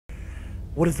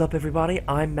What is up, everybody?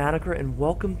 I'm Mattiker, and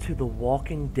welcome to The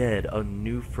Walking Dead: A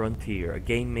New Frontier, a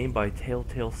game made by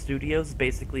Telltale Studios.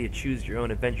 Basically a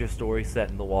choose-your-own-adventure story set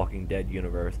in the Walking Dead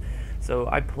universe. So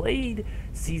I played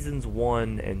Seasons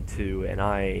 1 and 2, and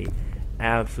I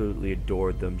absolutely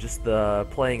adored them. Just the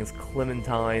playing as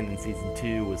Clementine in Season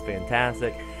 2 was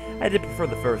fantastic. I did prefer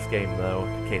the first game, though,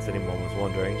 in case anyone was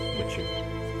wondering, which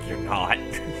you're not.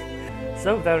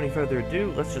 So without any further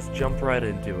ado, let's just jump right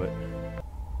into it.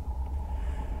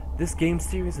 This game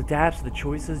series adapts to the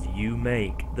choices you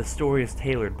make. The story is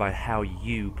tailored by how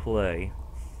you play.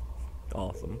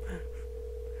 Awesome.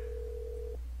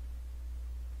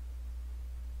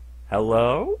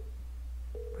 Hello?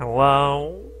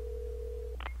 Hello?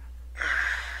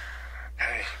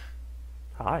 Hey.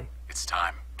 Hi. It's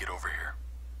time. Get over here.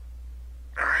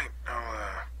 Alright,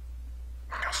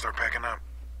 I'll start packing up.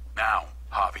 Now,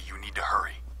 Javi, you need to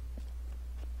hurry.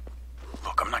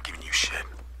 Look, I'm not giving you shit,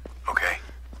 okay?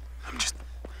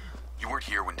 You weren't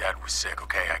here when Dad was sick,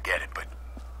 okay? I get it, but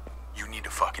you need to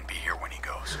fucking be here when he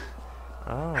goes.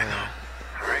 Oh. I know.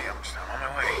 Alright, I'm still on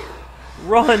my way.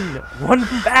 Run! Run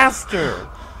faster!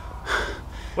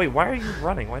 Wait, why are you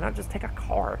running? Why not just take a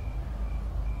car?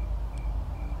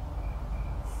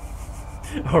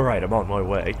 Alright, I'm on my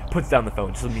way. Puts down the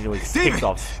phone, just immediately takes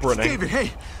off sprinting. David,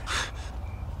 hey!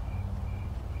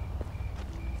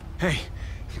 Hey,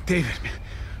 David,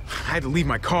 I had to leave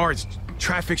my car.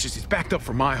 Traffic's just, it's backed up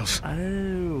for miles.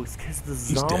 Oh, it's because the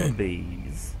He's dead.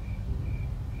 zombies.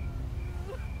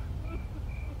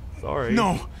 Sorry.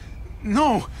 No,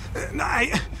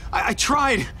 I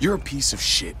tried. You're a piece of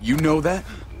shit. You know that?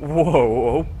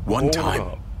 Whoa. One hold time.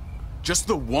 up. Just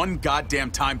the one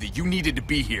goddamn time that you needed to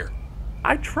be here.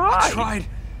 I tried. I tried.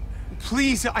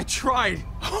 Please, I tried.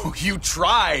 Oh, you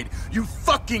tried? You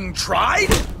fucking tried?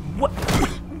 What?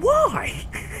 Why?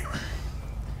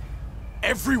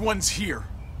 Everyone's here.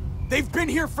 They've been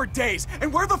here for days,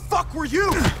 and where the fuck were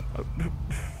you?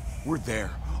 We're there,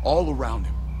 all around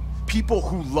him. People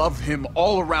who love him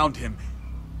all around him.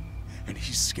 And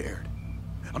he's scared.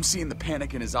 I'm seeing the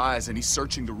panic in his eyes, and he's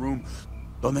searching the room.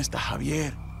 ¿Dónde está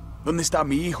Javier? ¿Dónde está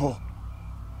mi hijo?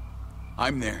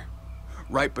 I'm there,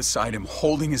 right beside him,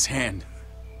 holding his hand.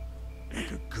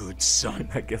 Like a good son.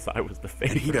 I guess I was the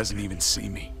favorite. And he doesn't even see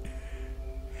me.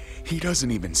 He doesn't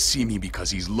even see me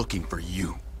because he's looking for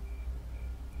you.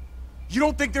 You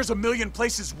don't think there's a million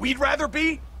places we'd rather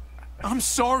be? I'm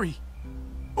sorry.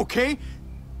 Okay?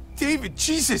 David,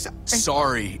 Jesus.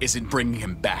 Sorry isn't bringing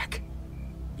him back.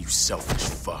 You selfish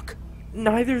fuck.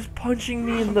 Neither's punching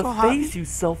me in the Uncle face, Javi? you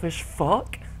selfish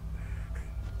fuck.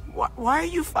 Why are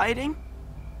you fighting?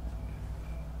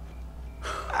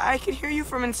 I can hear you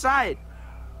from inside.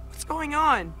 What's going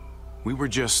on? We were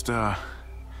just,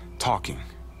 talking,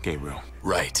 Gabriel.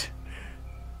 Right.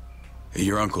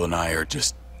 Your uncle and I are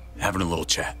just having a little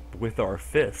chat. With our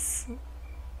fists.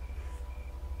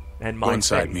 And my Go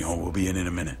inside, face. mijo. We'll be in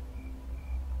a minute.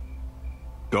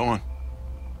 Go on.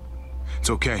 It's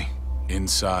okay.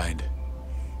 Inside.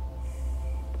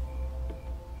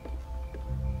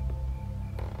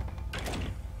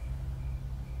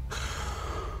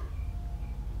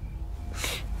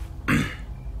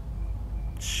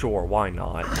 Sure, why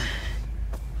not?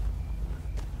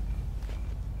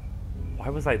 Why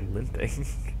was I limping?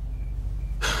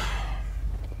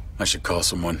 I should call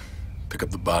someone. Pick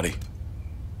up the body.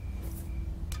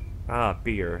 Ah,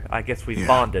 beer. I guess we Yeah.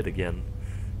 bonded again.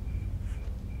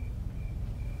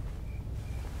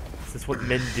 Is this what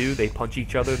men do? They punch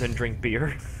each other, then drink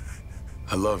beer?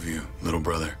 I love you, little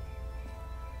brother.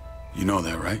 You know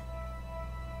that, right?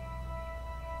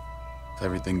 With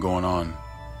everything going on,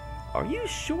 Are you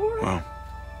sure? Well,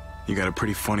 you got a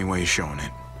pretty funny way of showing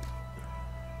it.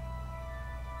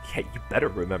 Yeah, you better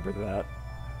remember that.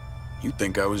 you'd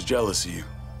think I was jealous of you.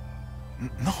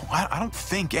 No, I don't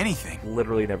think anything.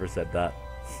 Literally never said that.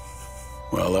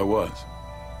 Well, I was.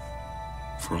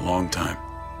 For a long time.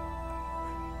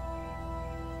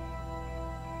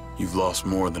 You've lost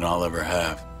more than I'll ever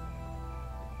have.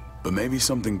 But maybe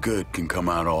something good can come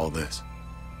out of all this.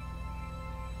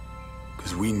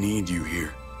 'Cause we need you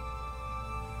here.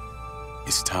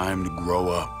 It's time to grow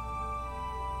up.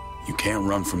 You can't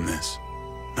run from this.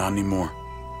 Not anymore.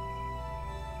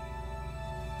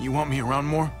 You want me around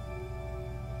more?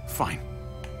 Fine.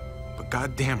 But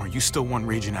goddamn, are you still one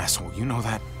raging asshole? You know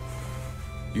that?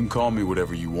 You can call me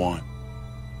whatever you want.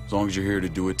 As long as you're here to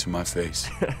do it to my face.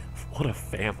 What a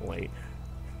family.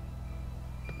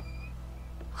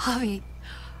 Javi,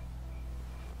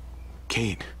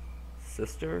 Kate.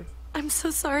 Sister? I'm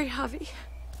so sorry, Javi.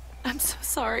 I'm so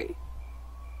sorry.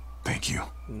 Thank you.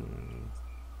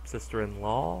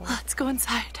 Sister-in-law? Let's go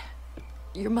inside.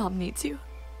 Your mom needs you.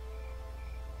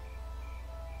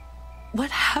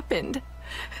 What happened?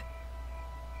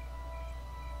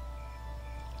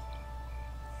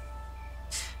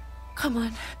 Come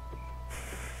on.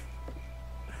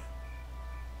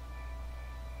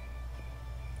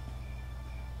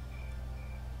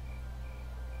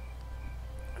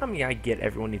 I mean, I get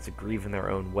everyone needs to grieve in their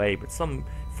own way, but some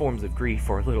forms of grief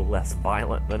are a little less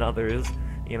violent than others,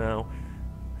 you know?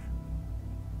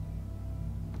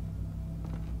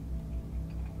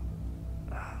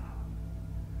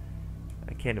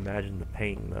 I can't imagine the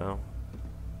pain, though.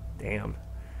 Damn.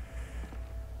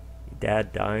 Your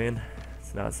dad dying?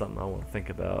 It's not something I want to think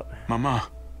about. Mama.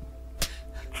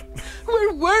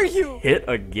 Where were you? Hit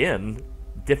again?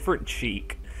 Different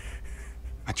cheek.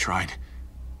 I tried.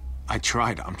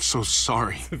 I'm so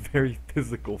sorry. It's a very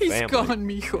physical family. He's gone,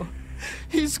 mijo.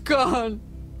 He's gone.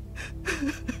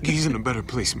 He's in a better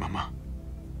place, Mama.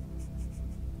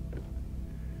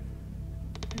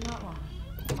 Not long.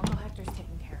 Uncle Hector's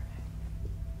taking care of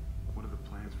it. What are the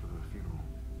plans for the funeral?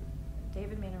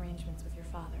 David made arrangements with your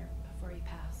father before he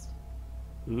passed.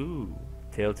 Ooh,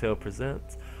 Telltale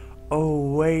presents.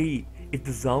 Oh wait, if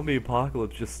the zombie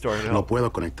apocalypse just started No out, puedo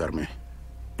conectarme.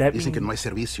 that Dicen que no hay means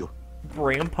servicio.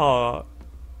 Grandpa,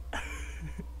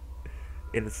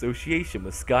 in association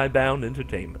with Skybound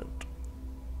Entertainment.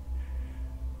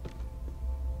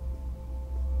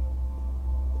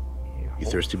 You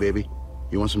thirsty, baby?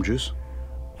 You want some juice?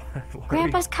 Why are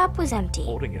Grandpa's you cup was empty.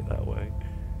 holding it that way?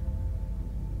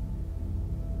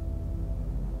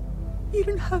 You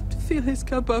don't have to fill his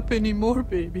cup up anymore,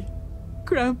 baby.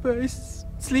 Grandpa is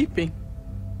sleeping.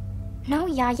 No,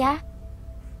 Yaya.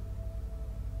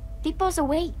 People's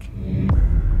awake. Ooh.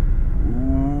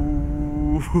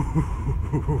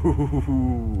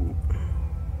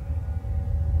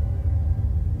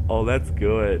 Oh, that's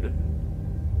good.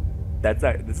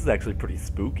 This is actually pretty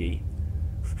spooky.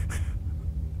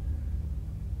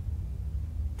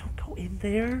 Don't go in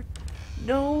there.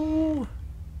 No.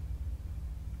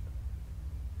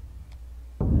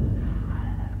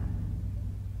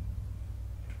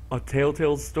 A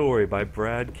Telltale Story by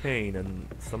Brad Kane and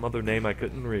some other name I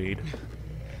couldn't read.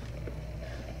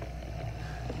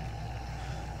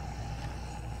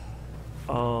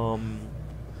 I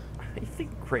think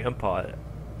Grandpa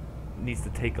needs to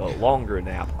take a longer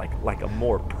nap, like a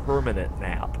more permanent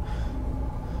nap.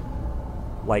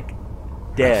 Like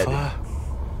dead. Rafa,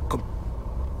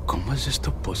 ¿cómo es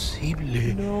esto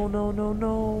posible? No, no, no,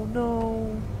 no,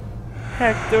 no.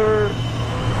 Hector.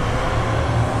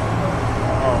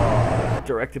 Oh,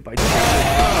 directed by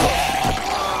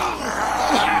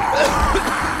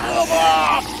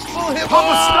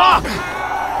Papa, stop!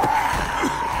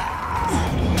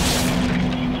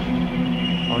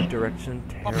 Art direction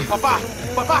terrible. Papá,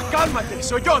 cálmate.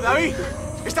 Soy yo, David.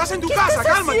 Estás en tu casa,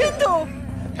 ¿Estás cálmate. haciendo?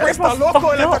 Está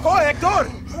loco, él atacó a Héctor.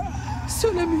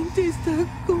 Solamente está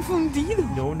confundido.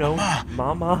 No, no,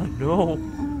 Mama, no.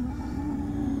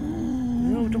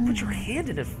 No, don't put your hand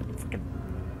in his fucking.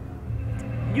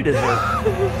 You deserve.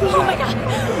 Oh my god!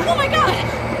 Oh my god!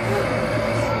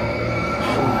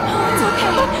 Oh, it's okay.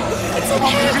 It's You're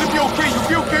okay. gonna be okay. You'll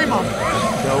be okay, Mom.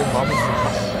 No, Mama's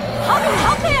not.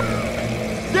 Help him!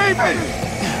 David!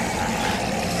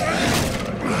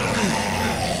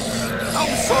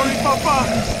 I'm sorry, Papa.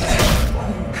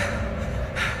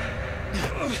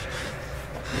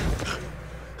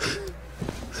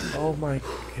 Oh my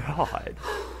god.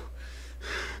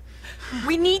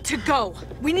 We need to go.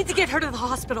 We need to get her to the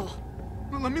hospital.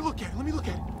 Let me look at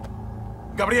it.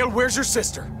 Gabriel, where's your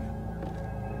sister?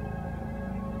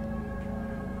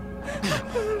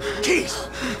 Keys!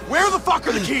 Where the fuck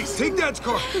are the keys? Take Dad's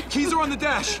car. Keys are on the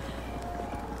dash.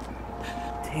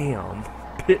 Damn.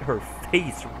 Bit her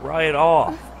face right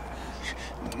off.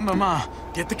 Mama.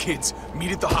 Get the kids.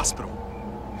 Meet at the hospital.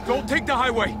 Don't take the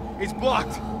highway. It's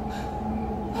blocked.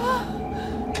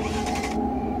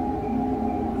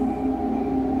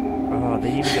 Oh,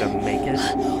 they even gonna make it?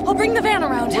 I'll bring the van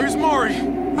around. Where's Mari?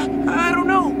 I don't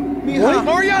know. What?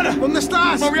 Mariana! ¿Dónde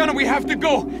estás? Mariana, we have to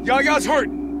go. Yaya's hurt.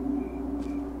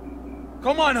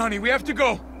 Come on, honey. We have to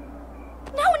go.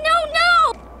 No, no,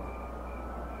 no!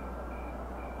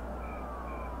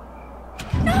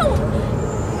 No!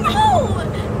 No!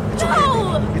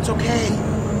 No! It's okay.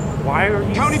 Why are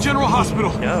you... County General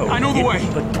Hospital. No. I know the get way.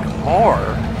 The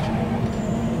car.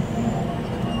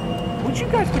 Would you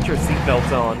guys put your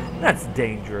seatbelts on? That's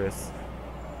dangerous.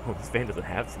 Oh, this van doesn't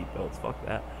have seatbelts. Fuck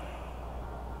that.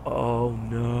 Oh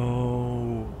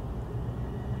no.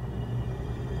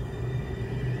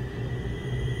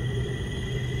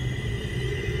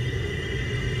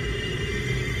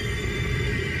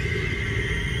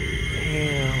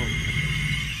 Damn.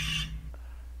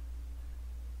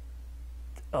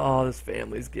 Oh, this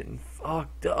family's getting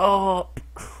fucked up.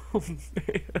 Oh,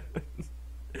 man.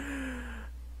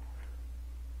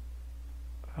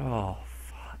 Oh,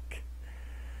 fuck.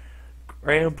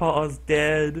 Grandpa's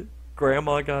dead.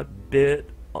 Grandma got bit.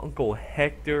 Uncle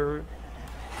Hector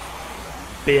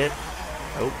bit.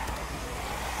 Oh.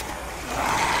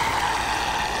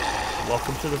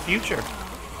 Welcome to the future.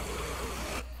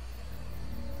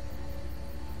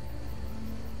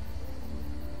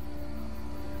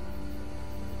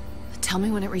 Tell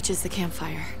me when it reaches the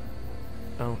campfire.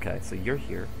 Okay, so you're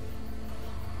here.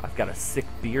 I've got a sick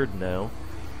beard now.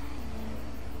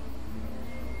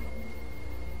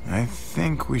 I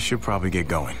think we should probably get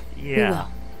going. We Yeah. will.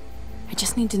 I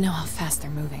just need to know how fast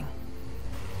they're moving.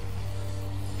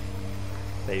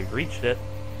 They've reached it.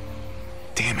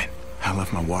 Damn it. I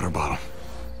left my water bottle.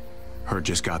 Hurt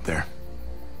just got there.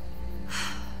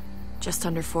 Just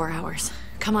under 4 hours.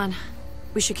 Come on.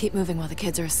 We should keep moving while the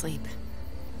kids are asleep.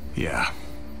 Yeah.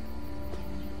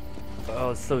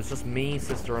 Oh, so it's just me,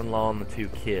 sister-in-law, and the 2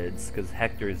 kids, because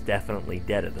Hector is definitely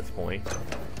dead at this point.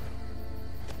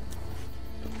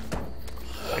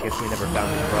 I guess we never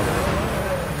found his brother.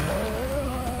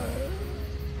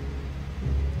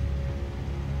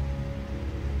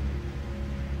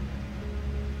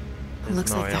 It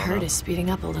looks like the Mariana. herd is speeding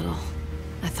up a little.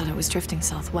 I thought it was drifting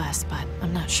southwest, but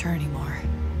I'm not sure anymore.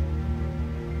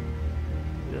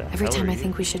 Who the Every hell time are I you?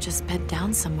 think we should just bed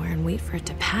down somewhere and wait for it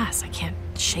to pass, I can't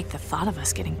shake the thought of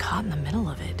us getting caught in the middle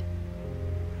of it.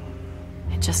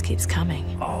 It just keeps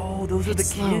coming. Oh, those are the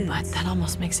It's slow, kids. but that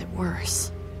almost makes it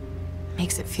worse.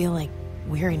 Makes it feel like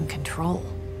we're in control.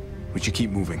 We should keep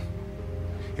moving.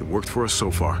 It worked for us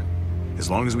so far. As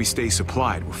long as we stay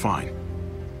supplied, we're fine.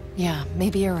 Yeah,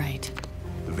 maybe you're right.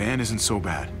 The van isn't so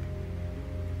bad.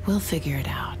 We'll figure it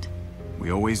out.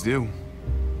 We always do.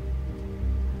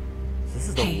 This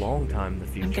is Hey, a long time in the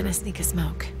future. I'm gonna sneak a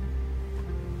smoke.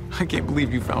 I can't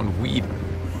believe you found weed.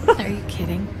 Are you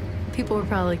kidding? People were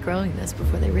probably growing this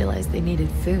before they realized they needed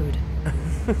food.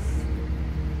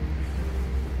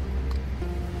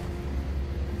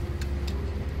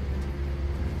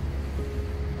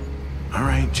 All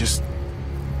right, just,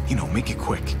 make it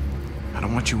quick. I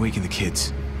don't want you waking the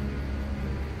kids.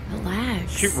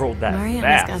 Relax. She rolled that Mariana's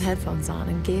fast. got headphones on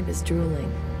and Gabe is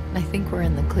drooling. I think we're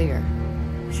in the clear.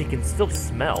 She can still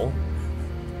smell.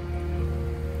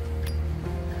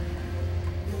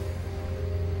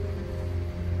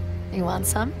 You want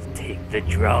some? Take the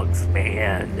drugs,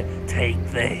 man.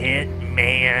 Take the hit,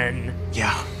 man.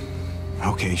 Yeah.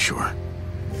 Okay, sure.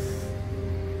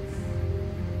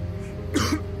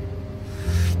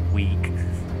 Weak.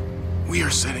 We are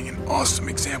setting an awesome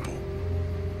example.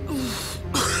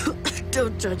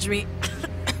 Don't judge me.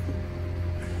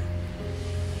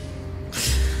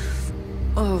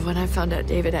 Oh, when I found out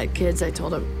David had kids, I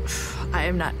told him I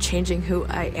am not changing who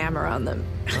I am around them.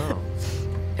 Oh.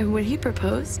 And when he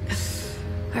proposed,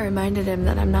 I reminded him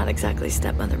that I'm not exactly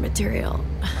stepmother material.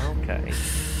 Okay.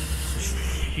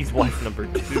 She's wife number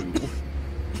 2.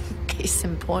 Case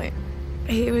in point.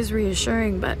 He was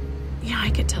reassuring, but yeah, I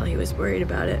could tell he was worried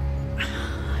about it.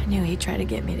 I knew he'd try to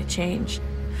get me to change.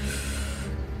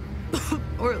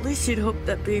 Or at least he'd hope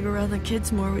that being around the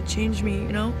kids more would change me,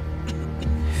 you know?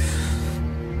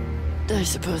 I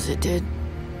suppose it did.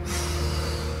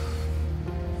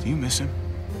 Do you miss him?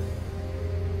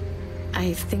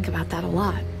 I think about that a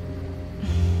lot.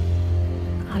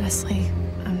 Honestly,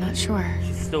 I'm not sure.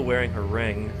 She's still wearing her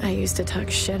ring. I used to talk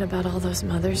shit about all those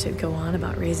mothers who'd go on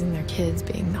about raising their kids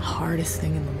being the hardest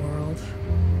thing in the world.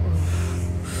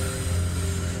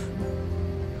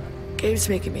 Gabe's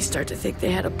making me start to think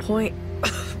they had a point.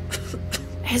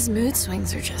 His mood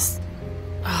swings are just...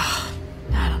 I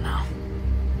don't know.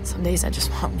 Some days I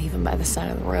just want to leave him by the side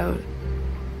of the road.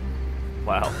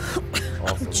 Wow.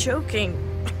 Awesome. I'm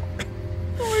choking.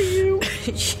 How are you?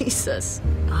 Jesus.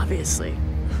 Obviously.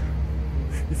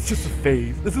 It's just a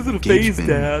phase. This isn't a Gabe's phase, been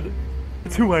Dad.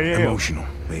 It's who I am. Emotional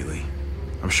lately.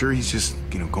 I'm sure he's just,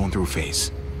 going through a phase.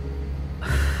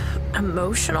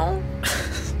 Emotional?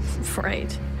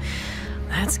 Right.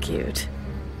 That's cute.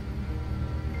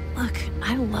 Look,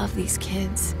 I love these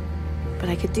kids, but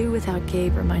I could do without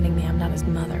Gabe reminding me I'm not his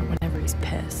mother whenever he's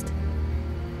pissed.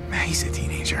 He's a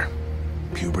teenager.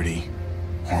 Puberty.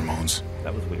 Hormones.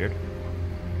 That was weird.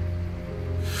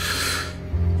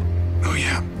 Oh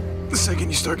yeah. The second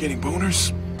you start getting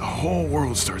boners, the whole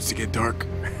world starts to get dark.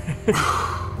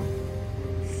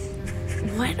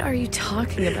 What are you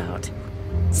talking about?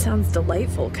 Sounds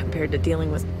delightful compared to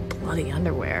dealing with bloody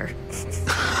underwear.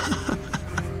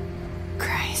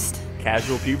 Christ.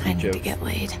 Casual I puberty need jokes. to get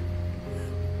laid.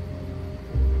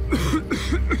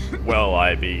 Well,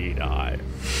 I mean,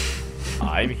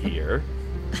 I'm here.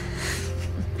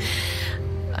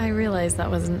 I realized that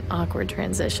was an awkward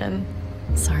transition.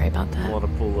 Sorry about I that. want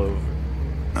to pull over.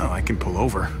 Oh, I can pull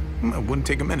over. It wouldn't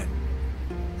take a minute.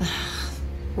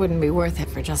 Wouldn't be worth it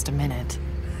for just a minute.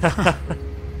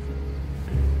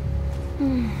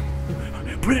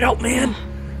 Put it out, man!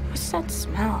 What's that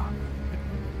smell?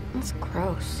 That's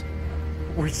gross.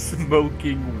 We're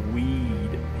smoking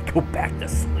weed. Go back to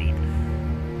sleep.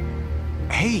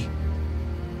 Hey,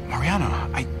 Mariana,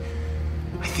 I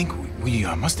think we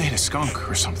must have hit a skunk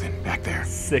or something back there.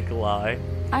 Sick lie.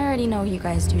 I already know you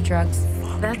guys do drugs.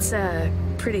 That's a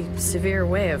pretty severe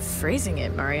way of phrasing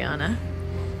it, Mariana.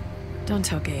 Don't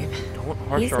tell Gabe. Don't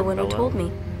harsh He's our the one who fellow. told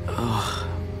me. Oh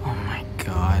my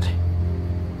god.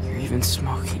 You're even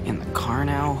smoking in the car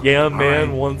now? Yeah, man,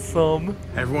 right. want some?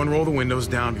 Everyone roll the windows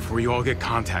down before you all get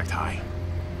contact high.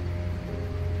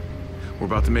 We're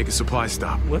about to make a supply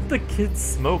stop. Let the kids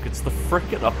smoke. It's the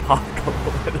frickin'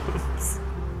 apocalypse.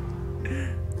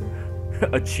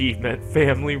 Achievement,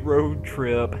 family road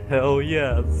trip. Hell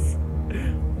yes.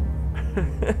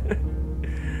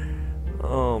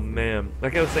 Oh man.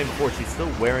 Like I was saying before, she's still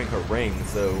wearing her ring,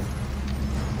 so...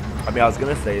 I mean, I was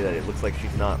gonna say that it looks like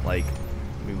she's not, like,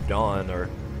 moved on, or...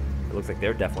 It looks like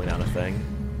they're definitely not a thing.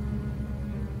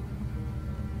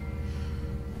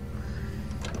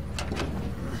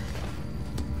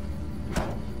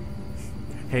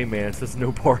 Hey man, it says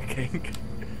no parking.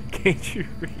 Can't you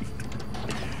read?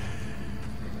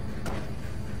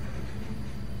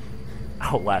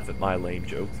 I'll laugh at my lame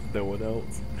jokes with no one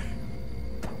else.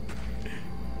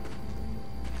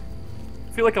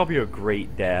 I feel like I'll be a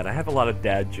great dad. I have a lot of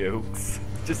dad jokes.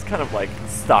 Just kind of like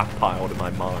stockpiled in my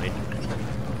mind.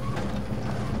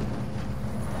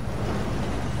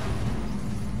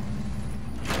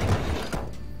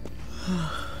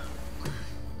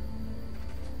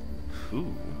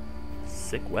 Ooh,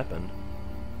 sick weapon.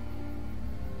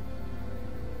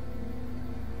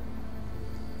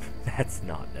 That's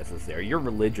not necessary. Your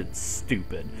religion's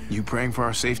stupid. You praying for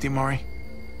our safety, Mari?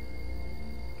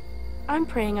 I'm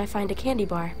praying I find a candy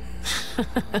bar.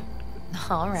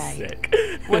 All right. Sick.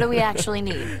 What do we actually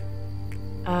need?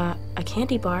 A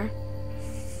candy bar.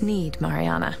 Need,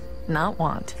 Mariana, not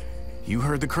want. You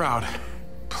heard the crowd.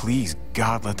 Please,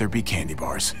 God, let there be candy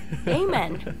bars.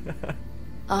 Amen.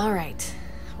 All right.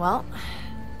 Well,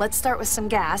 let's start with some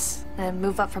gas and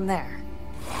move up from there.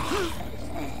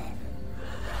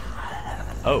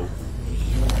 Oh.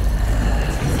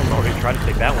 I'm already trying to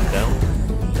take that one down.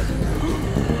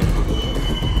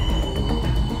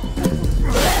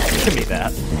 Give me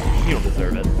that. You don't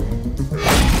deserve it.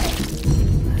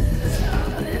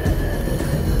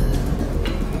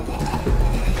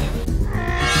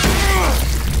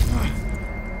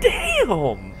 Damn!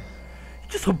 You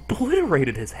just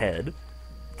obliterated his head.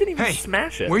 Didn't even Hey,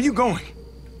 smash it. where are you going?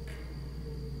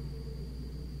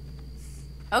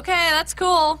 Okay, that's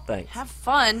cool. Thanks. Have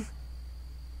fun.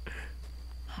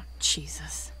 Oh,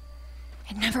 Jesus.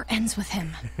 It never ends with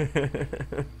him.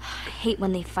 I hate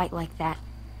when they fight like that.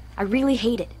 I really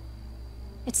hate it.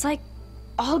 It's like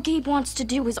all Gabe wants to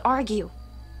do is argue.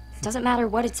 Doesn't matter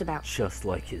what it's about. Just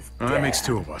like his dad. Well, that makes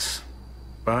two of us.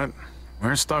 But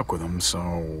we're stuck with him,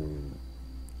 so...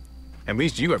 At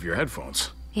least you have your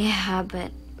headphones. Yeah,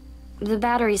 but the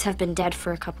batteries have been dead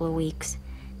for a couple of weeks.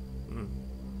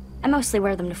 I mostly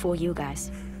wear them to fool you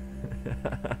guys.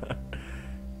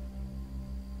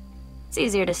 It's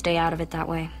easier to stay out of it that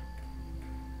way.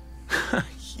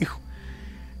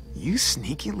 You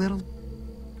sneaky little...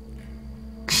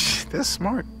 That's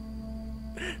smart.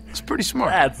 It's pretty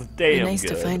smart. That's Be damn nice good.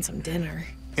 to find some dinner.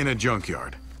 In a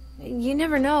junkyard. You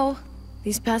never know.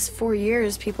 These past 4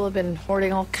 years, people have been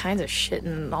hoarding all kinds of shit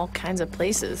in all kinds of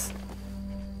places.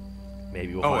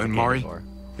 Maybe we'll Oh, find and a Mari, candy bar.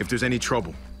 if there's any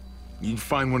trouble, you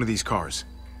find one of these cars.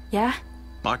 Yeah?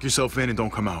 Lock yourself in and don't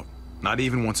come out. Not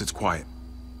even once it's quiet.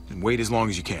 And wait as long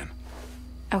as you can.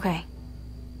 Okay.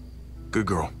 Good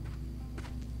girl.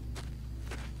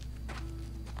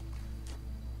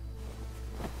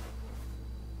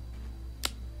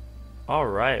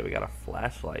 Alright, we got a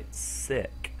flashlight.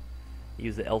 Sick.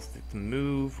 Use the L stick to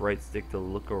move, right stick to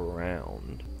look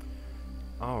around.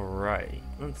 Alright,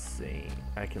 let's see.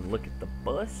 I can look at the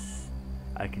bus.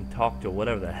 I can talk to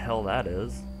whatever the hell that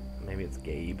is. Maybe it's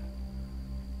Gabe.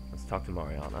 Let's talk to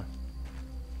Mariana.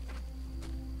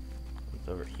 What's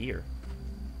over here?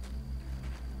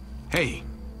 Hey,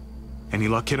 any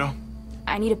luck, kiddo?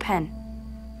 I need a pen.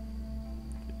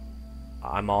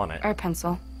 I'm on it. Or a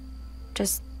pencil.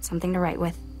 Just something to write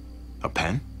with. A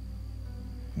pen?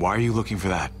 Why are you looking for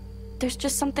that? There's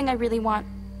just something I really want.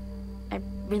 I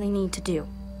really need to do.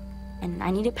 And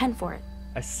I need a pen for it.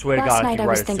 I swear to Last God, if night you I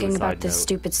write was a thinking suicide about this note.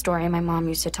 stupid story my mom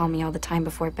used to tell me all the time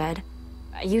before bed.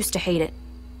 I used to hate it.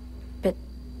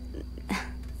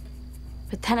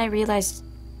 But then I realized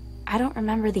I don't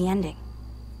remember the ending.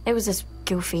 It was this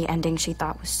goofy ending she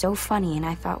thought was so funny and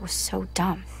I thought was so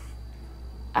dumb.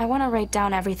 I want to write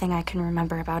down everything I can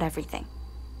remember about everything.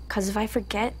 'Cause if I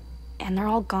forget and they're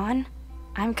all gone,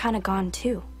 I'm kind of gone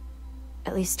too.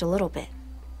 At least a little bit.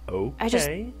 Okay. I just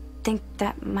think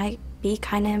that might be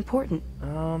kind of important.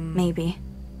 Maybe.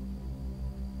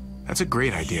 That's a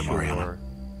great idea, Sure. Mariana.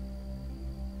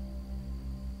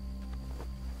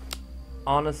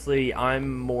 Honestly,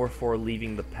 I'm more for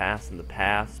leaving the past in the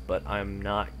past, but I'm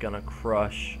not gonna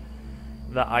crush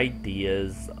the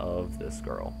ideas of this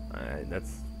girl.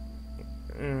 That's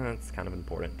kind of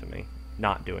important to me.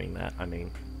 Not doing that, I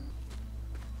mean.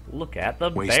 Look at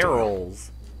the Waste oil.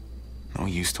 barrels. No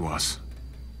use to us.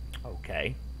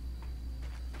 Okay.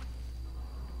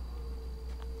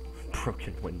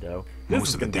 Broken window. This Most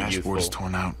is of the gonna be dashboard is useful.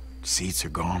 torn out. Seats are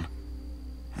gone.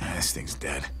 This thing's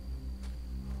dead.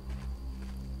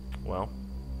 Well.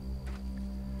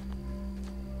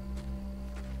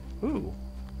 Ooh.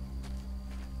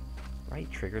 Right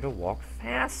trigger to walk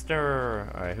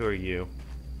faster. Alright, who are you?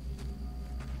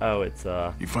 Oh, it's,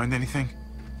 You find anything?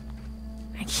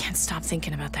 I can't stop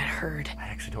thinking about that herd. I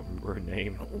actually don't remember her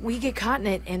name. We get caught in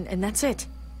it, and that's it.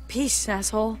 Peace,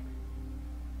 asshole.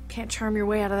 Can't charm your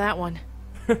way out of that one.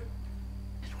 And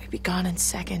we'd be gone in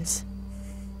seconds.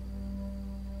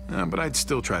 But I'd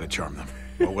still try to charm them.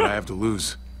 What would I have to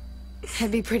lose?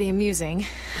 It'd be pretty amusing,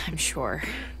 I'm sure.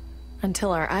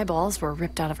 Until our eyeballs were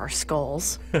ripped out of our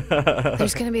skulls.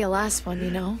 There's gonna be a last one,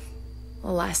 you know?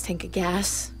 A last tank of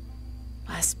gas.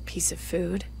 Last piece of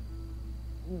food.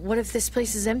 What if this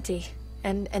place is empty?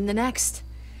 And the next?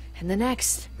 And the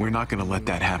next? We're not gonna let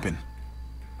that happen.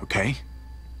 Okay?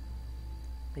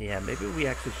 Yeah, maybe we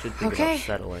actually should think Okay. about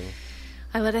settling.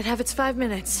 I let it have its 5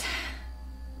 minutes.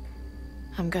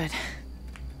 I'm good.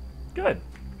 Good.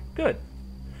 Good.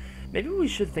 Maybe we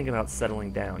should think about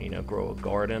settling down, you know, grow a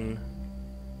garden.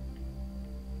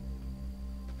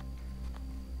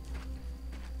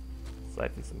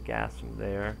 Siphon some gas from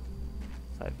there.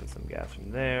 Siphon some gas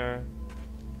from there.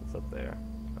 What's up there?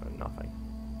 Nothing.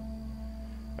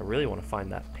 I really want to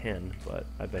find that pin, but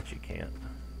I bet you can't.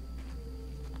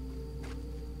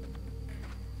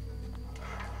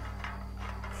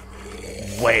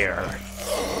 Where?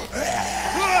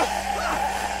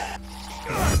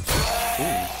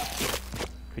 Ooh.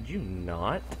 Could you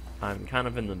not? I'm kind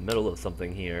of in the middle of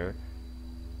something here.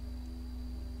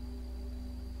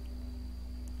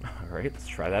 Alright, let's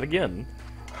try that again.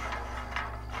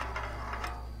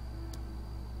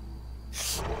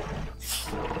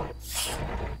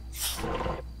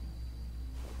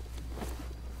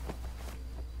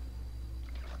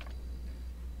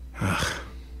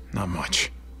 Not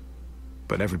much.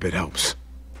 But every bit helps.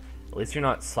 At least you're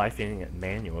not siphoning it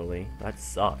manually. That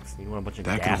sucks. You want a bunch of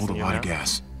That could gas hold in a your lot of mouth?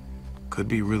 gas. Could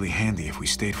be really handy if we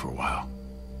stayed for a while.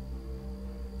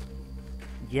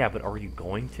 Yeah, but are you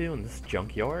going to in this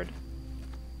junkyard?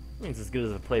 I mean, it's as good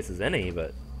as a place as any,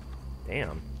 but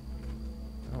damn.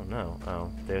 I don't know. Oh,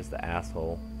 there's the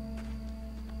asshole.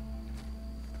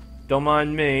 Don't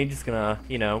mind me, just gonna,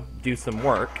 you know, do some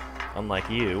work, unlike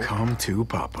you. Come to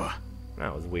Papa.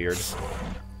 That was weird.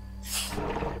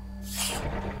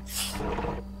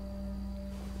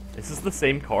 This is the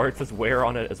same car, it says wear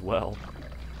on it as well.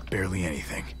 Barely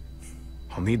anything.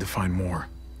 I'll need to find more.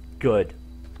 Good.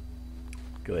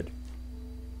 Good.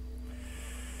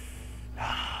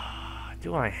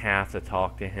 Do I have to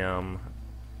talk to him?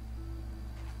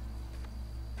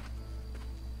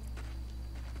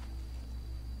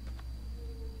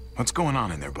 What's going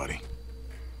on in there, buddy?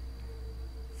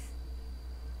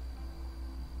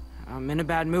 I'm in a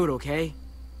bad mood, okay?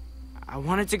 I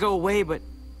want it to go away, but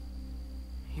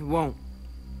it won't.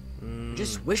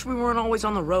 Just wish we weren't always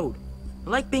on the road. I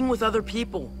like being with other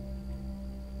people.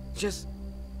 Just,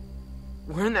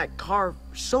 we're in that car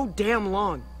for so damn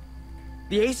long.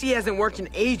 The AC hasn't worked in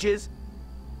ages,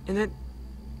 and then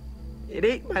it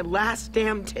ate my last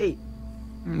damn tape.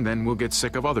 And then we'll get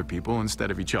sick of other people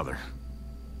instead of each other.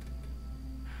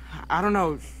 I don't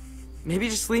know. Maybe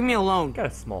just leave me alone. Got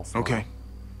a small smile. Okay.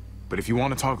 But if you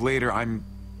want to talk later, I'm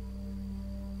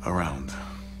around.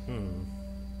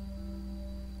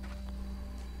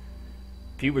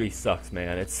 Puberty sucks,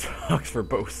 man. It sucks for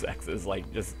both sexes.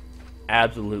 Like, just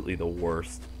absolutely the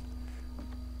worst.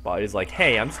 Body's like,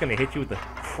 hey, I'm just gonna hit you with a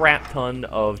crap ton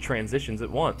of transitions at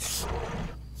once.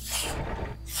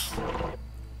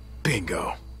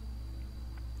 Bingo.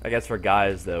 I guess for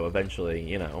guys, though, eventually,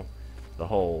 you know, the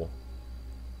whole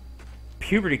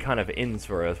puberty kind of ends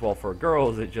for us. Well, for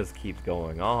girls, it just keeps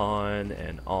going on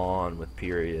and on with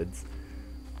periods.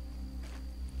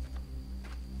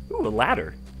 Ooh, a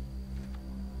ladder.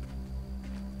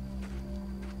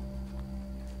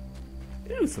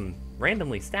 Ooh, some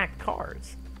randomly stacked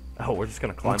cars. Oh, we're just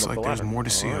gonna climb Looks up like the ladder. there's more to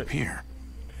see Alright. up here.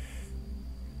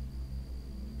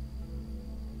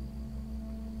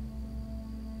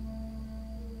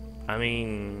 I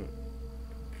mean...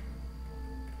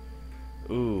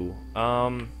 Ooh,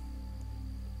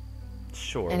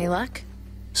 sure. Any luck?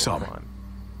 Some, Come on.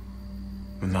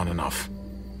 but not enough.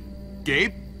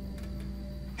 Gabe?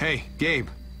 Hey, Gabe.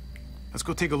 Let's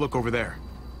go take a look over there.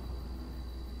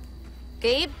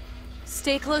 Gabe,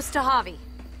 stay close to Javi.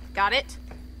 Got it?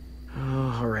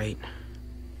 Oh, all right.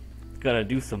 Gonna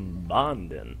do some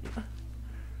bonding.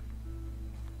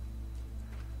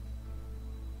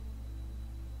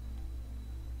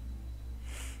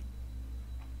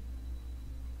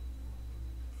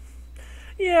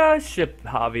 Yeah, ship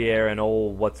Javier and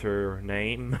old what's her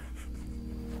name?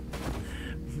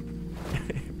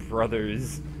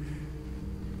 Brother's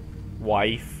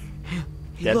wife.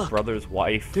 Hey, Dead look. brother's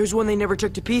wife. There's one they never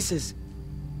took to pieces.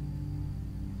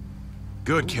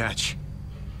 Good catch.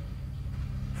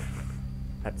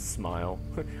 That smile.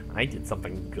 I did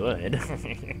something good.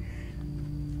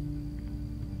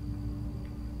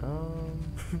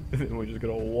 We're just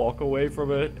gonna walk away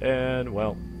from it, and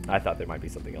well, I thought there might be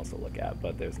something else to look at,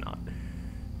 but there's not.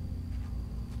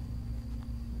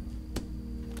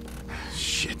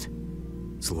 Shit.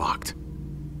 It's locked.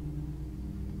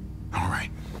 All right.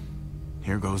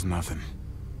 Here goes nothing.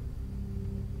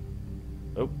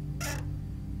 Oh.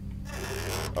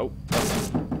 Oh.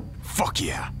 Fuck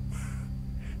yeah.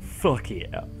 Fuck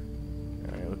yeah.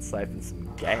 Alright, let's siphon some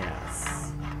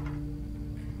gas.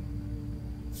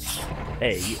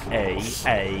 A.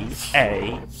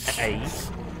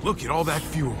 Look at all that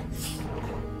fuel.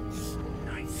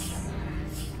 Nice.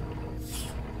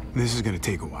 This is gonna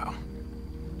take a while.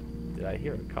 Did I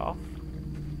hear a cough?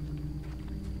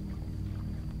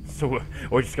 So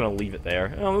we're just gonna leave it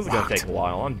there. Oh, this is gonna Locked. take a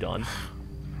while. I'm done.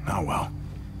 Oh well.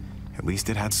 At least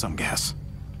it had some gas.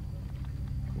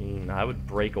 I mean, I would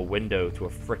break a window to a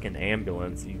frickin'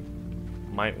 ambulance. You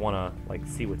might wanna, like,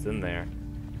 see what's in there.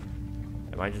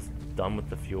 Am I just done with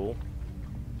the fuel?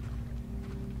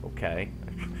 Okay.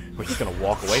 We're just gonna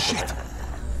walk away from it.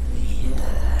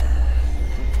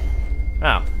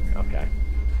 Oh, okay.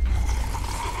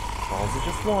 Balls are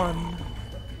just one.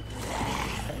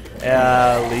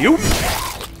 Alley-oop!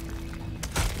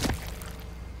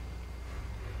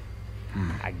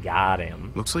 I got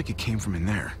him. Looks like it came from in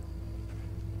there.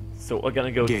 So we're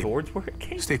gonna go Gabe, towards where it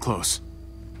came. Stay close.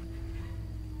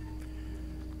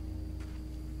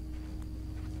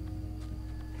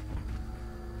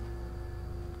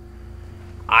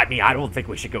 I mean, I don't think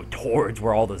we should go towards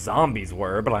where all the zombies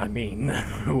were, but I mean,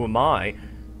 who am I?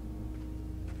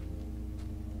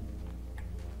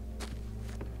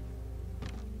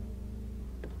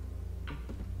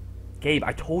 Gabe,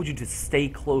 I told you to stay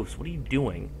close. What are you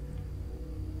doing?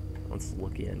 Let's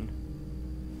look in.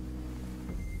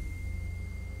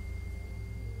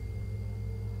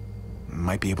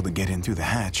 Might be able to get in through the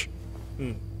hatch.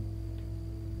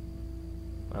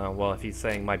 Well, if he's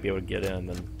saying might be able to get in,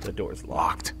 then the door's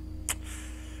locked. Locked.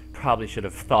 Probably should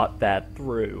have thought that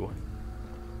through.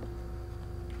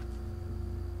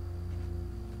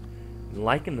 I'm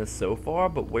liking this so far,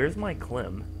 but where's my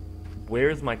Clem?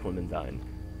 Where's my Clementine?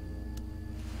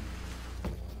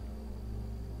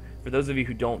 For those of you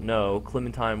who don't know,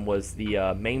 Clementine was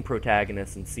the main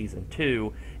protagonist in Season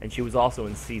 2, and she was also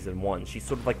in Season 1. She's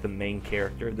sort of like the main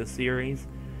character of this series.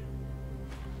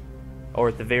 Or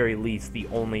at the very least, the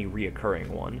only reoccurring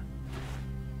one.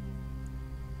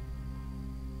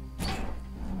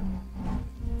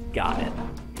 Got it.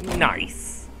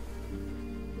 Nice!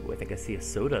 Ooh, I think I see a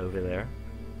soda over there.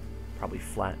 Probably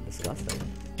flat and disgusting.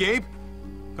 Gabe,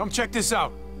 come check this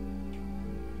out.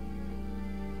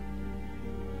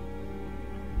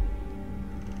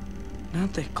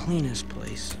 Not the cleanest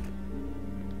place.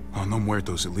 Oh, no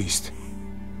muertos at least.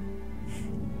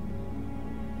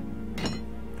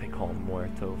 They call them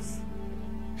muertos.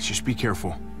 Just be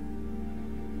careful.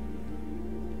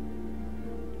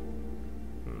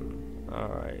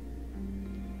 Alright.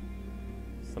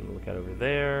 Something to look at over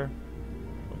there.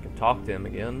 We can talk to him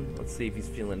again. Let's see if he's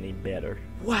feeling any better.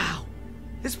 Wow,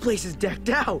 this place is decked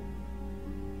out.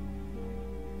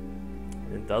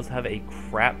 It does have a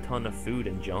crap ton of food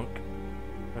and junk.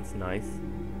 That's nice.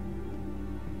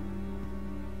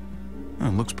 Oh,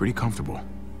 it looks pretty comfortable.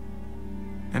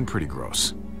 And pretty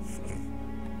gross.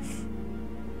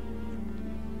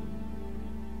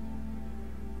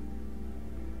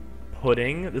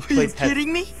 pudding. This Are you place has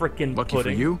kidding me? frickin' Lucky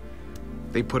pudding. for you,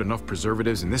 they put enough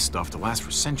preservatives in this stuff to last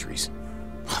for centuries.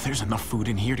 There's enough food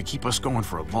in here to keep us going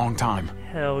for a long time.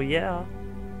 Hell yeah.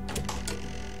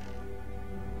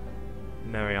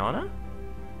 Mariana?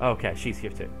 Okay, she's here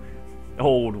too.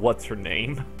 Old, what's her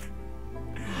name?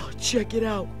 Oh, check it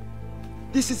out.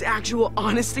 This is actual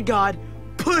honest-to-God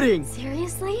pudding.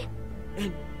 Seriously?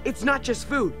 And it's not just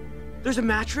food. There's a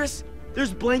mattress.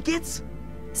 There's blankets.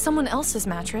 Someone else's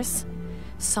mattress.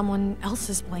 Someone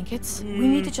else's blankets. We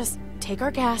need to just take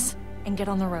our gas and get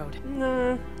on the road.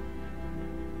 Nah.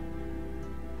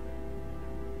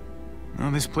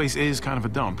 Well, this place is kind of a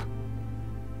dump.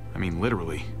 I mean,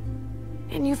 literally.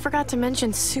 And you forgot to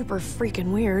mention super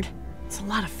freaking weird. It's a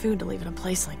lot of food to leave in a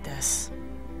place like this.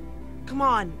 Come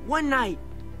on, one night.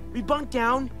 We bunk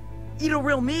down, eat a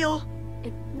real meal.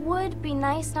 It would be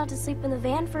nice not to sleep in the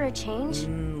van for a change.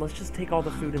 Let's just take all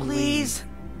the food and Please.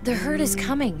 The herd is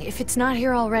coming, if it's not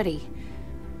here already.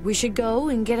 We should go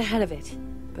and get ahead of it,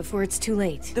 before it's too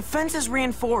late. The fence is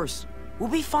reinforced. We'll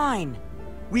be fine.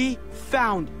 We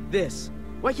found this.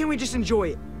 Why can't we just enjoy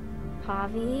it?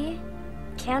 Javi,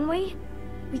 can we?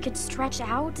 We could stretch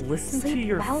out, Listen sleep to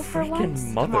your well for once.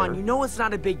 freaking mother. Come on, you know it's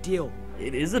not a big deal.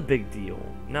 It is a big deal.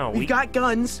 No, We've got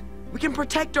guns. We can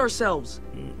protect ourselves.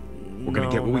 We're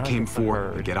gonna get what we came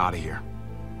for and get out of here.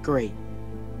 Great.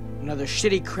 Another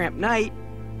shitty cramped night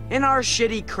in our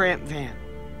shitty cramped van.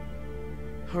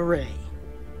 Hooray.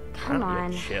 Come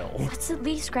on, Chill. let's at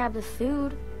least grab the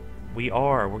food. We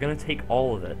are. We're gonna take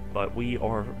all of it, but we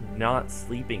are not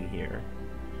sleeping here.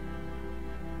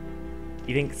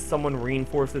 You think someone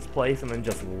reinforced this place and then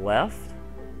just left?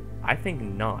 I think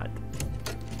not.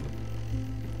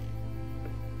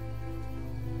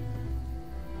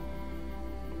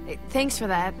 Hey, thanks for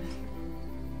that.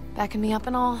 Backing me up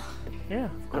and all. Yeah,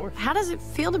 of course. How does it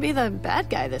feel to be the bad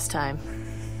guy this time?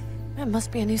 That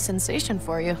must be a new sensation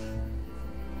for you.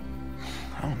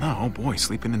 I don't know. Oh boy,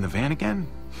 sleeping in the van again?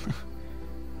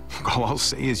 All I'll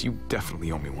say is you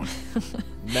definitely owe me one.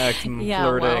 Maximum Yeah,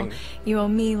 flirting. well, you owe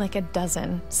me like a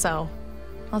dozen, so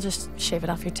I'll just shave it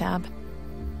off your tab.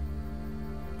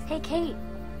 Hey, Kate,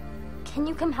 can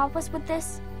you come help us with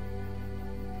this?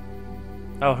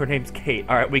 Oh, her name's Kate.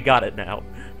 Alright, we got it now.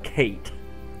 Kate.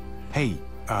 Hey,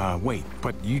 wait,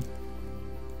 but you...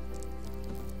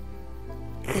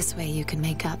 This way you can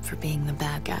make up for being the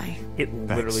bad guy. It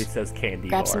literally says candy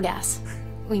Grab bar. some gas.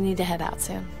 We need to head out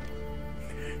soon.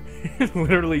 It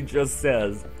literally just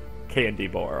says candy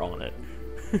bar on it.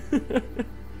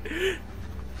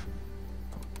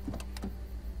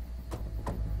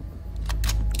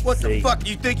 What the fuck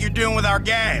do you think you're doing with our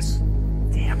gas?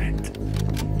 Damn it.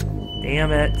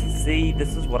 Damn it. See,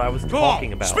 this is what I was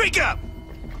talking about. Speak up!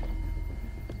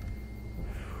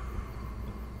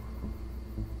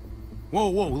 Whoa,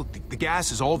 look, the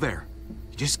gas is all there.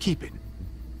 You just keep it.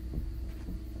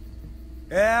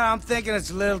 Yeah, I'm thinking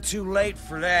it's a little too late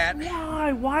for that.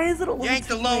 Why? Why is it a little You ain't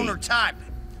the too loner late? type.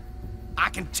 I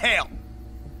can tell.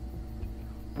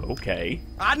 Okay.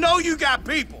 I know you got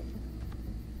people.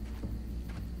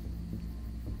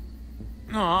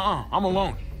 No, I'm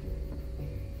alone.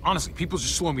 Honestly, people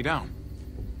just slow me down.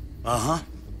 Uh-huh.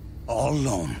 All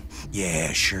alone.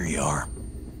 Yeah, sure you are.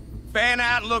 Fan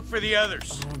out and look for the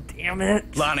others. Oh, damn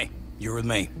it. Lonnie, you're with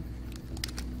me.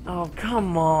 Oh,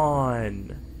 come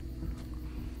on.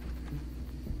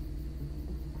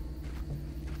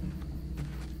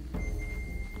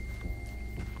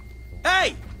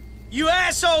 Hey! You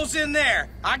assholes in there!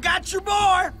 I got your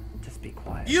boy! Just be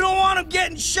quiet. You don't want him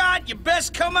getting shot, you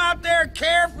best come out there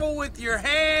careful with your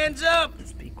hands up!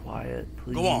 Just be quiet,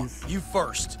 please. Go on, you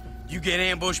first. You get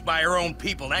ambushed by your own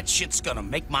people, that shit's gonna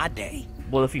make my day.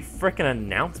 Well, if you frickin'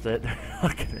 announced it, they're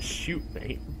not gonna shoot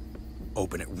me.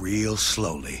 Open it real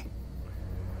slowly.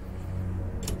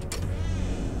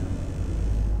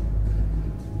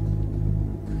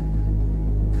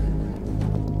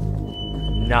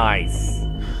 Nice.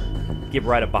 Get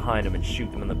right up behind him and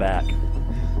shoot them in the back.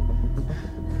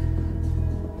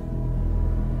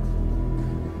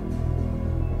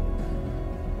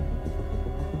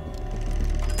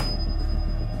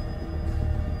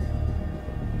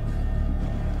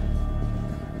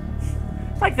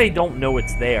 It's like they don't know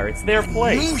it's there. It's their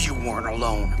place. I knew you weren't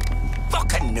alone.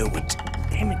 Fucking knew it.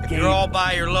 Damn it, Gabe. You're all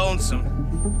by your lonesome.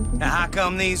 Now how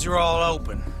come these are all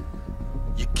open?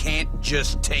 You can't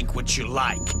just take what you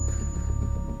like.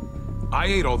 I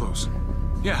ate all those.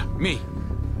 Yeah, me.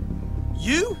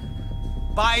 You?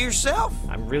 By yourself?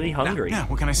 I'm really hungry. Yeah,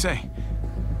 what can I say?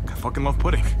 I fucking love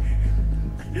pudding.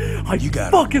 You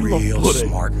got fucking a real love pudding.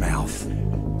 smart mouth.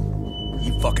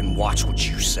 You fucking watch what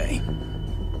you say.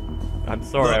 I'm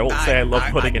sorry, Look, I won't say I love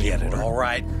pudding I get anymore. it, all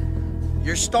right?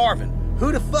 You're starving.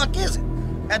 Who the fuck is it?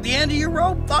 At the end of your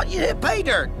rope, thought you hit pay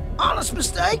dirt. Honest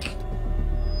mistake.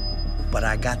 But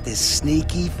I got this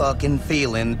sneaky fucking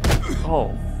feeling.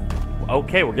 Oh,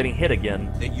 okay, we're getting hit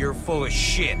again. That you're full of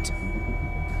shit.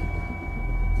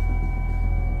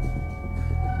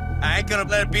 I ain't gonna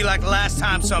let it be like the last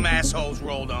time some assholes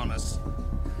rolled on us.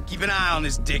 Keep an eye on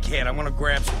this dickhead. I'm gonna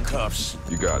grab some cuffs.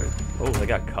 You got it. Oh, they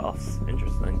got cuffs.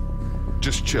 Interesting.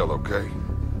 Just chill, okay?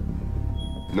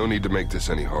 No need to make this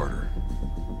any harder.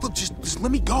 Look, just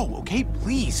let me go, okay?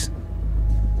 Please.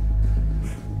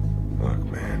 Look,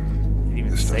 man. Didn't even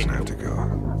This say doesn't have to go.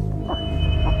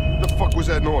 The fuck was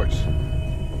that noise?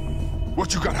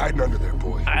 What you got hiding under there,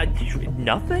 boy?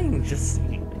 Nothing. Just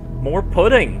more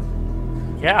pudding.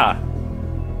 Yeah.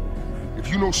 If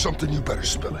you know something, you better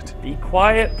spill it. Be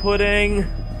quiet, pudding.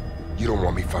 You don't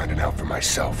want me finding out for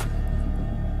myself.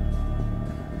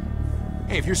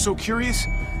 Hey, if you're so curious,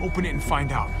 open it and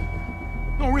find out.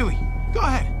 No, really. Go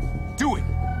ahead. Do it.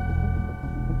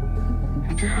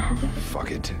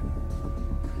 Fuck it.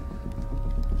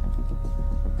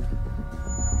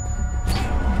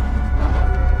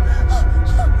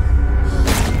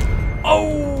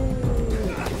 Oh!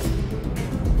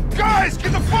 Guys,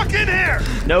 get the fuck in here!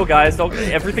 No, guys, don't.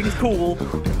 Everything's cool.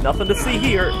 Nothing to see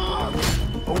here.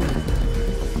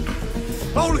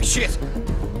 Holy shit!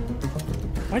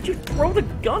 Why'd you throw the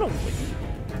gun away?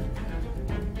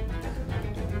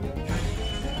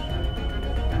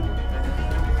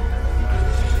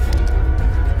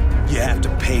 You have to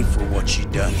pay for what you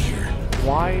done here.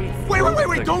 Why?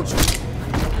 Wait, don't you...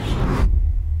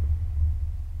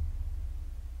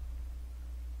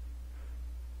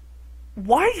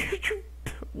 Why did you...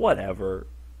 Whatever.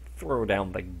 Throw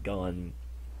down the gun.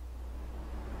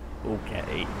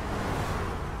 Okay.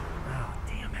 Oh,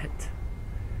 damn it.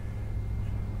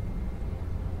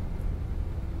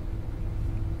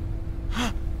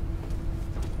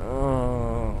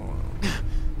 Oh.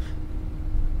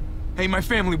 Hey, my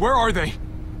family, where are they?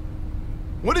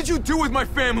 What did you do with my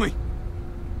family?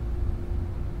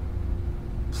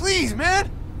 Please, man!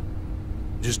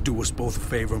 Just do us both a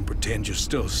favor and pretend you're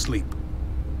still asleep.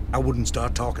 I wouldn't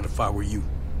start talking if I were you.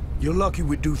 You're lucky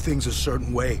we do things a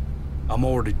certain way. I'm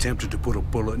already tempted to put a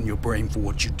bullet in your brain for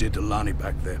what you did to Lonnie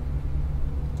back there.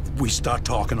 If we start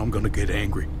talking, I'm gonna get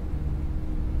angry.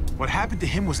 What happened to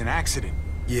him was an accident.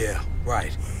 Yeah,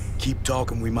 right. Keep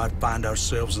talking, we might find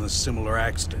ourselves in a similar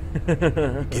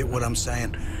accident. Get what I'm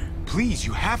saying? Please,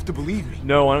 you have to believe me.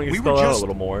 No, why don't you We spell were out a just-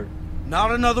 little more?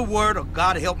 Not another word, or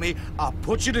God help me, I'll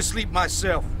put you to sleep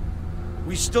myself.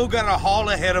 We still got a haul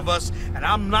ahead of us, and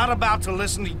I'm not about to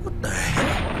listen to you. What the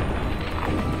hell?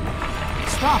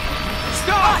 Stop!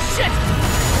 Stop! Oh, shit!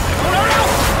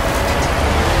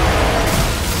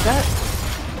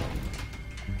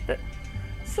 That...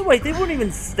 So wait, they weren't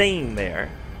even staying there.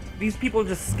 These people are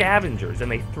just scavengers, and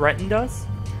they threatened us?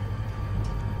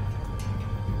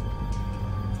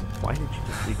 Why did you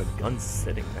just leave a gun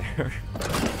sitting there?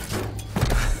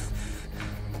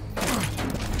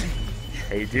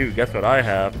 Hey dude, guess what I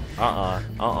have?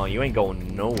 You ain't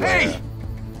going nowhere. Hey!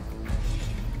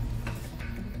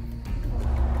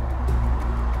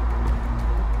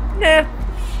 Nah.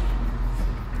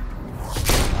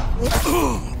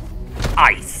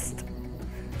 Iced.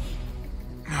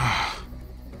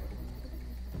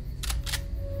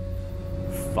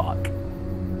 Fuck.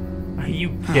 Are you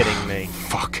kidding me?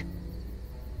 Fuck.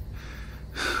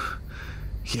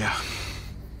 Yeah.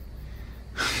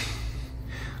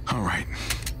 All right.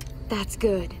 That's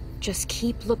good. Just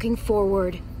keep looking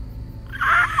forward.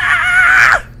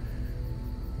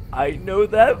 I know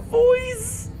that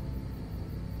voice.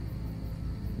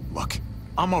 Look,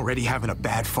 I'm already having a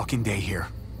bad fucking day here.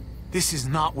 This is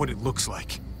not what it looks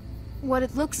like. What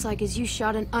it looks like is you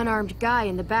shot an unarmed guy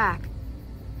in the back.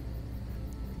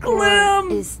 Clem!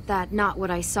 Or is that not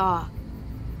what I saw?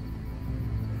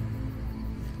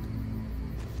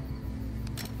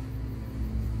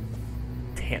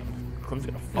 Damn, Clem's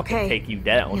gonna fucking Okay. take you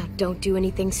down. Now don't do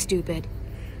anything stupid.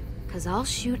 'Cause I'll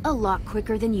shoot a lot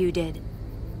quicker than you did.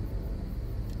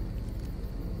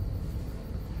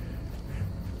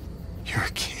 You're a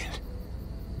kid.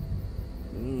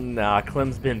 Nah,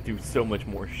 Clem's been through so much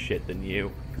more shit than you.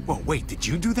 Whoa, wait, did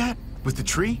you do that? With the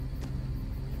tree?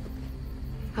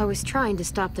 I was trying to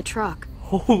stop the truck.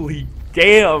 Holy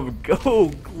damn,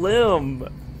 go Clem!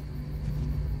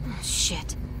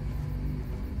 Shit.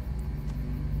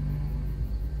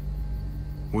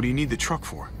 What do you need the truck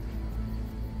for?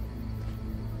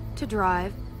 To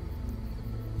drive.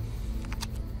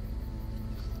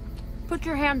 Put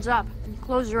your hands up and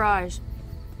close your eyes.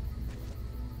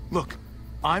 Look,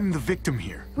 I'm the victim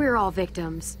here. We're all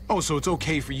victims. Oh, so it's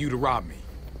okay for you to rob me?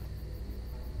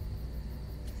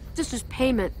 This is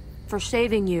payment for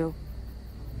saving you.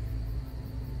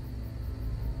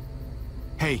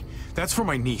 Hey, that's for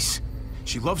my niece.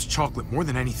 She loves chocolate more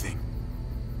than anything.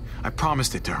 I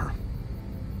promised it to her.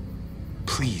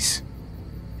 Please.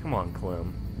 Come on,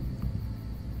 Clem.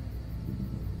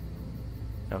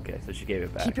 Okay, so she gave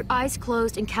it back. Keep your eyes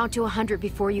closed and count to 100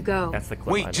 before you go. That's the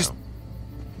Clem I know. Wait, just...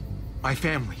 My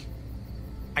family.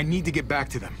 I need to get back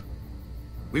to them.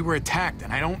 We were attacked,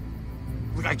 and I don't...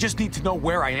 Look, I just need to know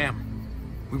where I am.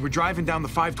 We were driving down the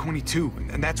 522,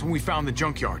 and that's when we found the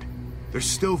junkyard. They're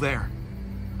still there.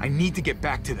 I need to get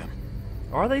back to them.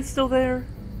 Are they still there?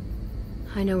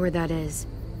 I know where that is.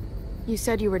 You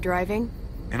said you were driving?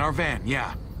 In our van,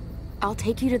 yeah. I'll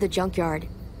take you to the junkyard,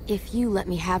 if you let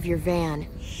me have your van.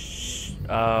 Shh.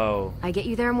 Oh. I get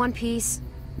you there in one piece,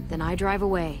 then I drive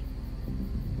away.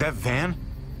 That van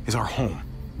is our home.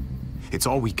 It's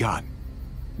all we got.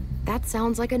 That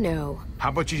sounds like a no. How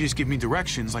about you just give me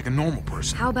directions like a normal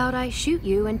person? How about I shoot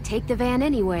you and take the van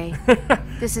anyway?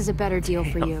 This is a better deal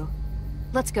for you.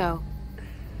 Let's go.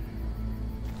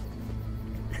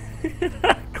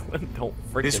 Clem,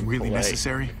 don't freaking This really play.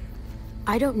 necessary?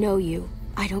 I don't know you.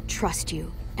 I don't trust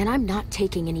you. And I'm not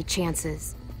taking any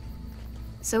chances.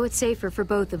 So it's safer for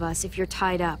both of us if you're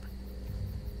tied up.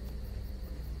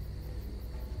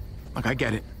 Look, I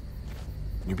get it.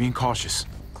 You're being cautious.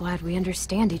 Glad we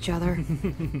understand each other.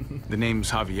 The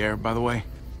name's Javier, by the way.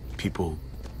 People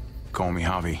call me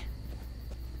Javi.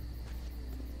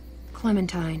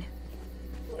 Clementine.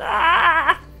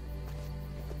 Ah!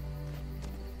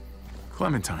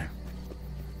 Clementine.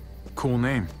 Cool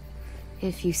name.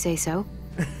 If you say so.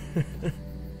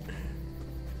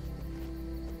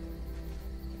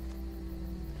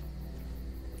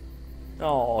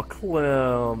 Oh,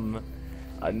 Clem.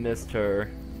 I missed her.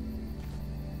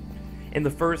 In the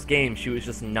first game, she was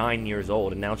just 9 years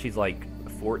old, and now she's like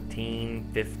 14,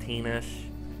 15-ish.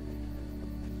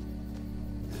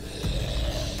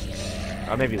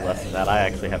 Or maybe less than that, I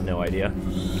actually have no idea.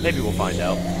 Maybe we'll find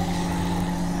out.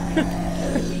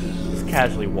 Just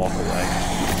casually walk away.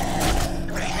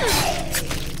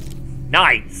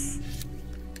 Nice!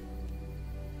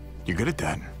 You're good at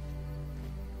that.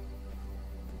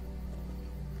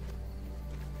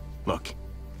 Look,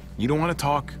 you don't want to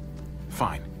talk?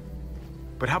 Fine.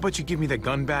 But how about you give me that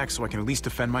gun back so I can at least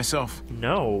defend myself?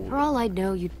 No. For all I'd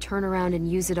know, you'd turn around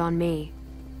and use it on me.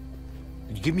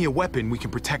 You give me a weapon, we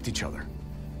can protect each other.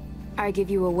 I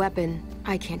give you a weapon,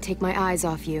 I can't take my eyes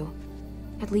off you.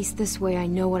 At least this way I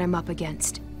know what I'm up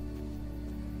against.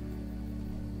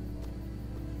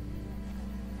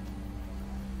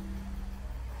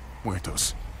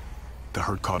 Muertos. The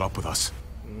herd caught up with us.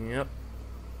 Yep.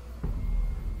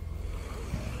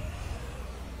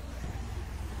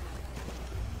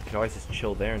 Could always just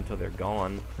chill there until they're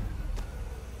gone.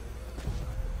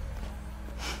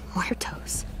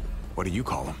 Muertos. What do you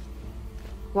call them?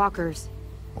 Walkers.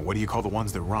 Or what do you call the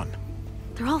ones that run?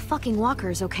 They're all fucking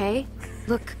walkers, okay?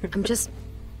 Look, I'm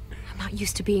not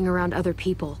used to being around other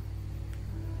people.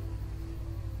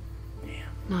 Yeah.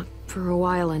 Not for a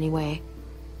while, anyway.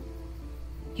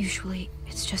 Usually,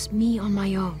 it's just me on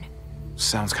my own.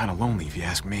 Sounds kind of lonely if you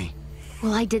ask me.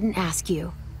 Well, I didn't ask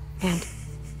you. And,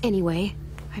 anyway,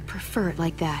 I prefer it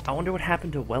like that. I wonder what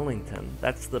happened to Wellington.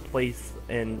 That's the place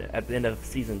at the end of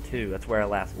season 2. That's where I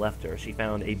last left her. She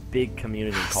found a big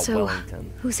community called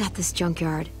Wellington. Who's at this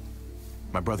junkyard?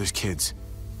 My brother's kids.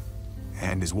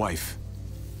 And his wife.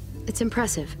 It's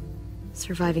impressive,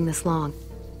 surviving this long.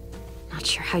 Not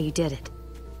sure how you did it.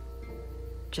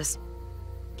 Just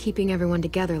keeping everyone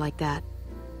together like that.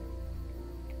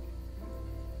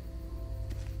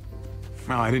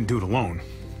 Well, I didn't do it alone.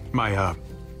 My,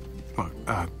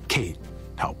 Kate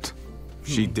helped.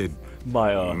 She did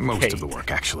most Kate. of the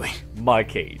work, actually. My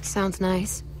Kate. Sounds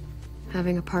nice.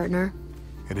 Having a partner.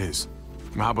 It is.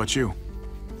 Well, how about you?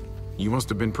 You must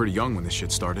have been pretty young when this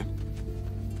shit started.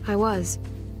 I was.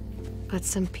 But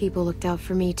some people looked out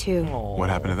for me, too. Aww. What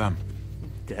happened to them?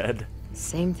 Dead.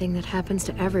 Same thing that happens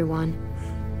to everyone.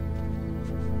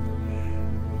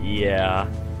 Yeah.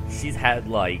 She's had,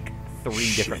 like, 3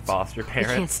 different foster We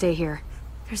parents. can't stay here.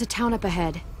 There's a town up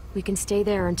ahead. We can stay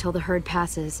there until the herd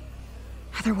passes.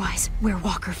 Otherwise, we're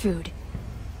walker food.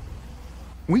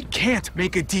 We can't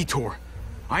make a detour.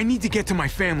 I need to get to my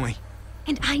family.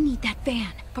 And I need that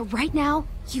van. But right now,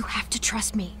 you have to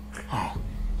trust me. Oh,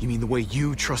 you mean the way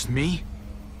you trust me?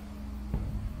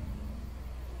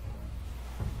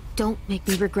 Don't make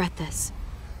me regret this.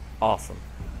 Awesome.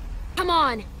 Come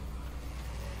on!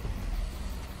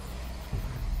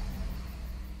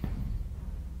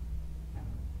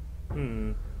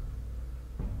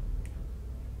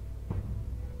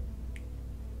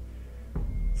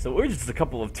 So we're just a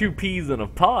couple of two peas in a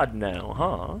pod now,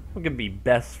 huh? We're gonna be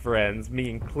best friends, me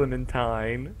and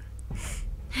Clementine.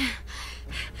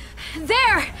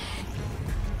 There!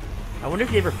 I wonder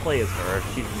if you ever play as her,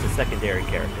 if she's a secondary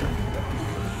character.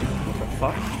 What the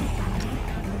fuck?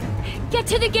 Get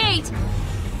to the gate!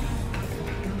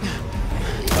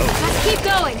 Let's keep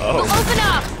going. We'll open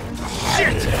up!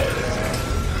 Shit!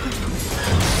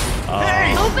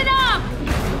 Hey! Open up!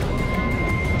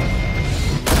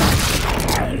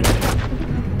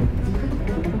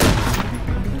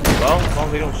 Well, as long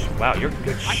as they don't wow, you're a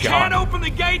good shot. I can't open the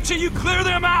gate till you clear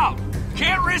them out!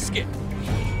 Can't risk it!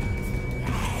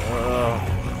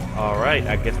 Alright,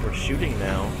 I guess we're shooting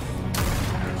now.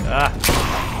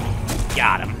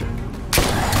 Got him.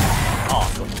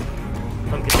 Awesome.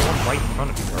 Don't get the one right in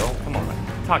front of you, girl. Come on.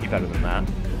 I taught you better than that.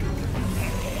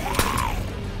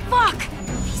 Fuck!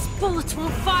 These bullets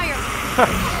won't fire!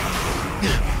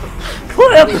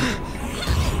 Clip!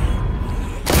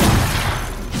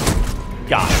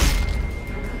 Got him.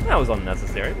 That was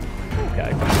unnecessary.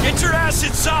 Okay. Get your ass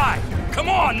inside! Come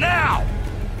on, now!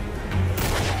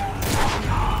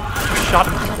 Shot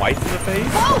him twice in the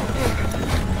face? Oh!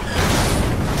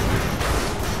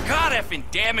 God effing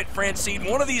damn it, Francine.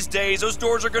 One of these days, those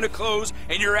doors are gonna close,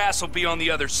 and your ass will be on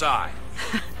the other side.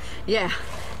 Yeah,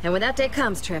 and when that day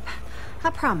comes, Trip, I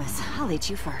promise I'll eat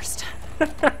you first.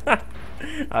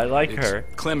 I like her.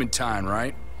 It's Clementine,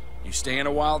 right? You staying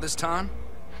a while this time?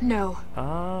 No.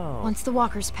 Oh. Once the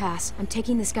walkers pass, I'm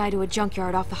taking this guy to a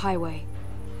junkyard off the highway.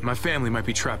 My family might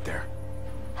be trapped there,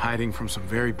 hiding from some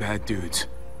very bad dudes.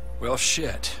 Well,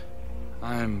 shit.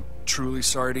 I'm truly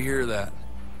sorry to hear that.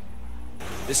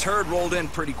 This herd rolled in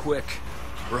pretty quick.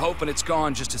 We're hoping it's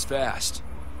gone just as fast.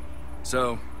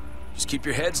 So, just keep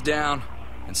your heads down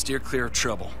and steer clear of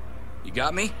trouble. You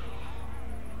got me?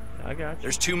 I got you.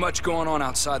 There's too much going on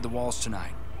outside the walls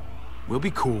tonight. We'll be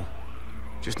cool.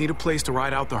 Just need a place to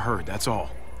ride out the herd, that's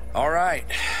all. All right.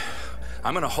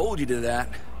 I'm gonna hold you to that.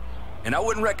 And I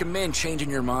wouldn't recommend changing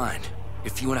your mind.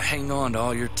 If you want to hang on to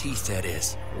all your teeth, that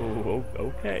is. Ooh,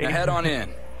 okay. Now head on in.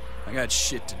 I got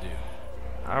shit to do.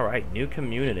 Alright, new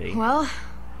community. Well,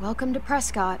 welcome to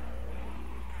Prescott.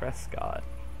 Prescott.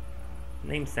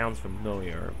 Name sounds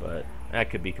familiar, but that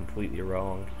could be completely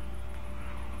wrong.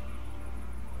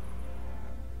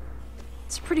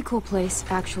 It's a pretty cool place,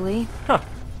 actually. Huh.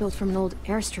 Built from an old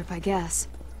airstrip, I guess.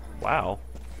 Wow.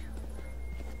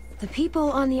 The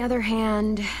people, on the other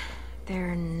hand,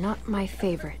 they're not my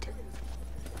favorite.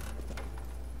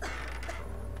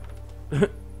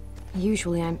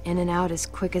 Usually I'm in and out as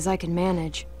quick as I can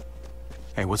manage.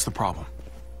 Hey, what's the problem?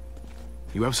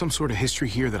 You have some sort of history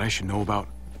here that I should know about?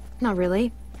 Not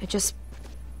really.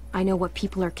 I know what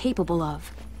people are capable of.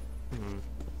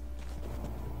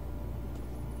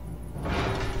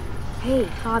 Hey,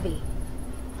 Javi.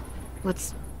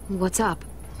 What's up?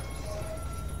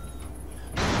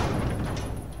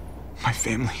 My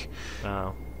family.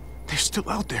 Oh. They're still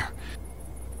out there.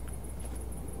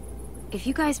 If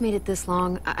you guys made it this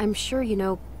long, I'm sure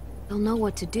they'll know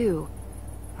what to do.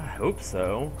 I hope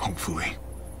so. Hopefully.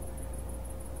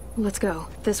 Let's go.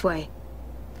 This way.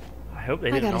 I hope they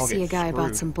I didn't gotta all see get a guy screwed.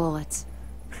 about some bullets.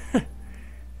 Do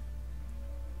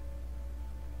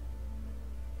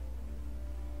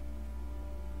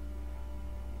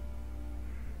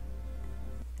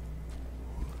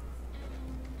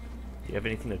you have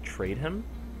anything to trade him?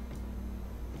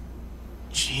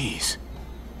 Jeez.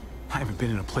 I haven't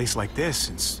been in a place like this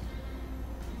since...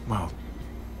 well,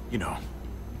 you know...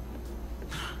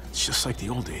 it's just like the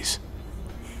old days.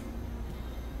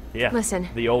 Yeah, Listen,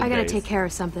 the old I gotta days. take care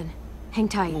of something. Hang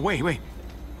tight. Well, wait.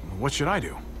 What should I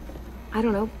do? I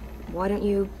don't know. Why don't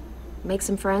you make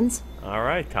some friends?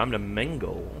 Alright, time to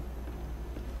mingle.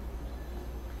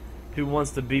 Who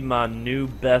wants to be my new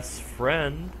best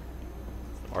friend?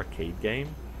 It's an arcade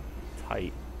game?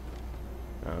 Tight.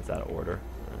 Oh, it's out of order.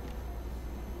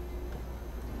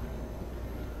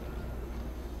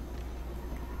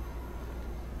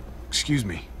 Excuse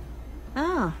me.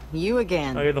 Oh, you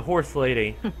again. Oh, you're the horse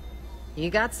lady. You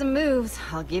got some moves,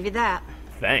 I'll give you that.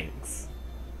 Thanks.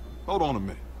 Hold on a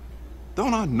minute.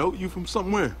 Don't I know you from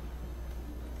somewhere?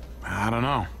 I don't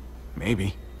know.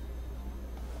 Maybe.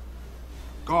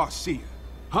 Garcia.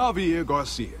 Javier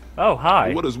Garcia. Oh, hi.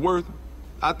 For what it's worth,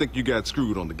 I think you got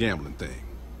screwed on the gambling thing.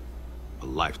 A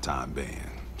lifetime ban.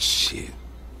 Shit.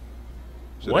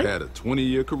 Should What? have had a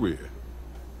 20-year career.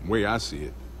 The way I see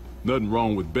it, nothing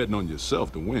wrong with betting on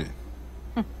yourself to win.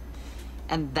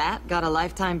 And that got a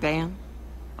lifetime ban?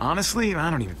 Honestly, I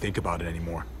don't even think about it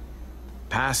anymore.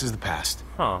 Past is the past.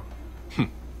 Huh.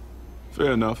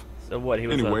 Fair enough. So what, he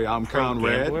was Anyway, a I'm pro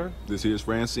Conrad. gambler? This here's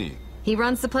Francine. He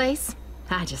runs the place.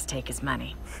 I just take his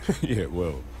money. Yeah,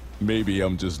 well, maybe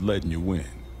I'm just letting you win.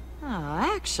 Oh,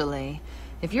 actually,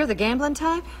 if you're the gambling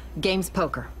type, game's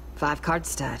poker. 5-card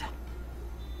stud.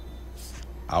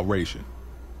 I'll race you.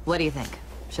 What do you think?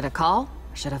 Should I call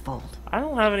or should I fold? I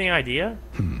don't have any idea.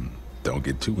 Don't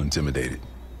get too intimidated.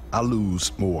 I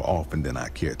lose more often than I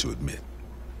care to admit.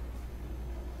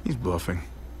 He's bluffing.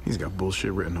 He's got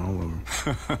bullshit written all over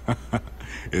him.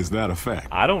 Is that a fact?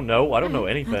 I don't know. I don't know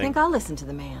anything. I think I'll listen to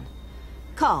the man.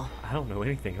 Call. I don't know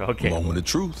anything about gambling. Moment of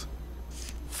truth.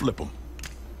 Flip them.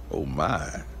 Oh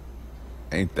my.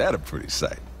 Ain't that a pretty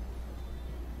sight?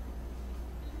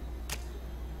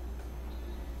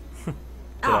 Did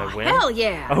I win? Hell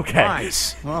yeah! Okay.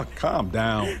 Nice. Oh, calm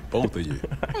down, both of you.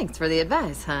 Thanks for the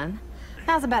advice, hon.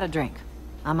 How's about a drink?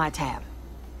 On my tab.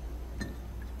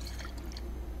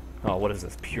 Oh, what is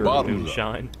this? Pure Bottom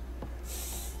moonshine?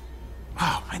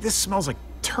 Oh, man, this smells like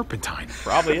turpentine.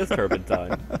 Probably is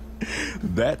turpentine.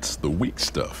 That's the weak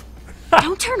stuff.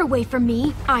 Don't turn away from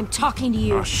me. I'm talking to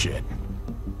you. Oh, shit.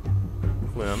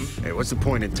 Clem. Hey, what's the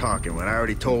point in talking when I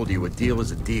already told you a deal is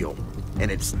a deal?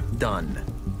 And it's done.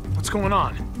 What's going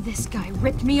on? This guy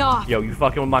ripped me off. Yo, you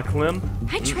fucking with my Clem?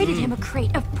 I traded him a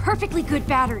crate of perfectly good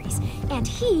batteries, and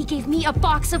he gave me a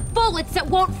box of bullets that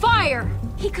won't fire.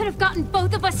 He could have gotten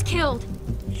both of us killed.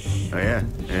 Oh, yeah?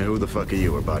 And who the fuck are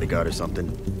you, a bodyguard or something?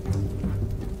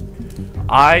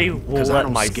 I will 'Cause I let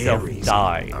don't myself scare easy,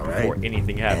 die all right? before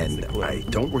anything happens And to Clem. I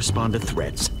don't respond to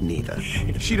threats, neither.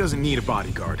 She doesn't need a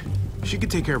bodyguard. She can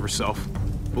take care of herself.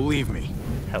 Believe me.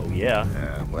 Hell yeah.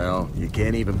 Well, you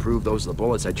can't even prove those are the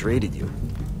bullets I traded you.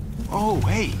 Oh,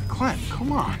 hey, Clem,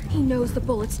 come on. He knows the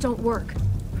bullets don't work.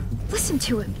 Listen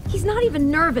to him. He's not even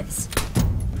nervous.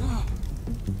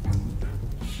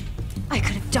 I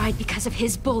could have died because of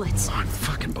his bullets.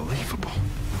 Unfucking believable.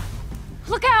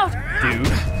 Look out! Dude.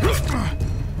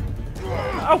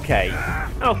 Okay.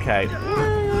 Okay.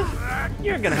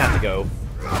 You're gonna have to go.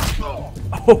 Oh.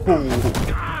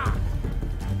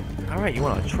 Alright, you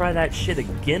wanna try that shit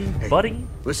again, buddy?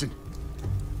 Listen.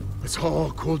 Let's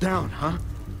all cool down, huh?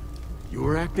 You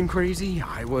were acting crazy,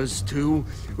 I was too.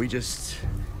 We just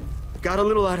got a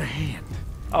little out of hand.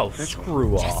 Oh,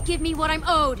 screw off. Just give me what I'm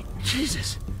owed.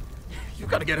 Jesus. You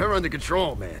gotta get her under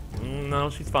control, man. No,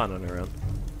 she's fine on her own.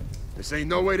 This ain't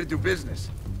no way to do business.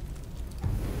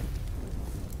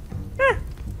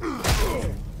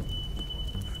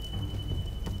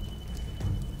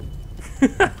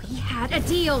 We had a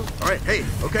deal. All right, hey,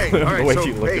 okay, all The right, way so,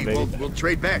 she looked hey, at me. we'll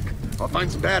trade back. I'll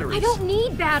find some batteries. I don't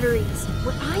need batteries.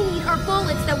 What I need are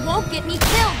bullets that won't get me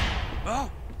killed. Oh.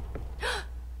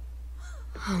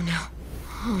 Oh no.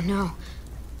 Oh no.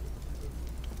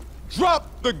 Drop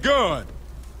the gun!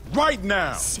 Right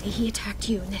now! Say he attacked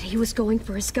you and that he was going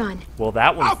for his gun. Well,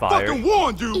 that one I fired. fucking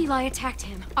warned you! Eli attacked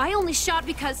him. I only shot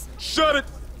because... Shut it!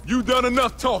 You done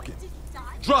enough talking.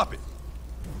 Drop it.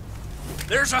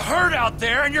 There's a herd out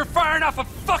there and you're firing off a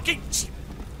fucking...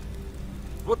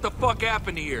 What the fuck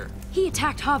happened here? He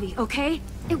attacked Javi, okay?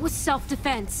 It was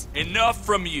self-defense. Enough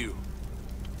from you.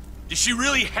 Did she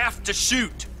really have to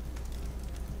shoot?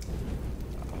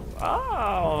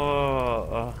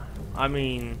 Oh, I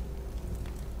mean...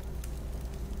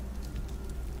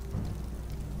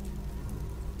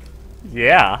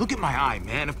 Yeah. Look at my eye,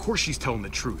 man. Of course she's telling the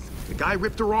truth. The guy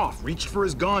ripped her off, reached for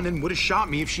his gun, and would have shot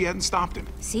me if she hadn't stopped him.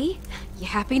 See? You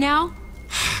happy now?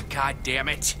 God damn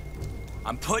it.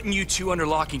 I'm putting you two under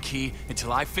lock and key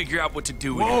until I figure out what to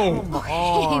do with Whoa. it.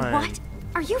 Hey, what?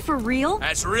 Are you for real?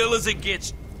 As real as it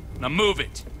gets. Now move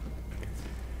it.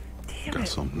 Got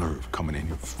some nerve coming in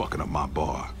here fucking up my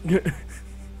bar.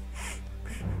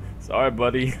 Sorry,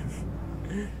 buddy.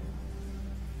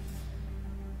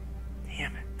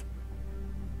 Damn it.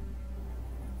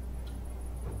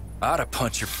 I'd have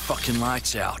punched your fucking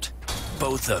lights out.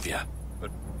 Both of you.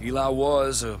 But Eli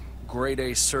was a grade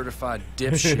A certified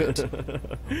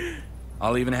dipshit.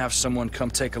 I'll even have someone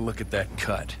come take a look at that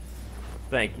cut.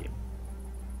 Thank you.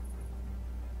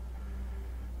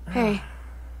 Hey,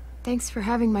 thanks for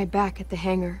having my back at the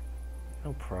hangar.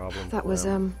 No problem. That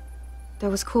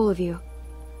was cool of you.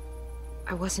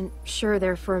 I wasn't sure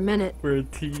there for a minute. We're a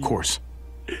team. Of course.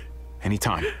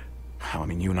 Anytime. Hell, I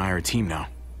mean, you and I are a team now.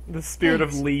 The spirit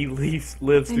Thanks. of Lee lives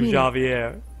through mean it.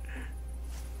 Javier.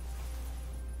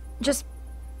 Just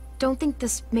don't think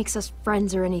this makes us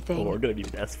friends or anything. Oh, we're gonna be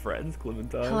best friends,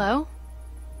 Clementine. Hello?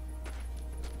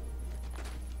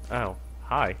 Oh,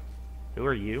 hi. Who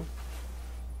are you?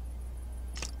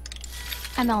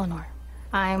 I'm Eleanor.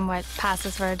 I'm what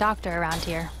passes for a doctor around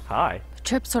here. Hi.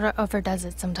 Trip sort of overdoes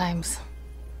it sometimes.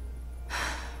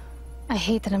 I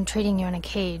hate that I'm treating you in a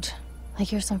cage,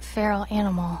 like you're some feral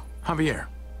animal. Javier,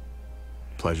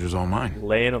 pleasure's all mine.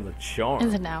 Laying on the charm.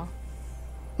 Is it now?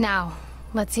 Now,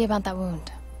 let's see about that wound.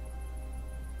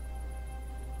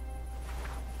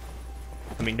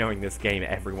 I mean, knowing this game,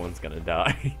 everyone's gonna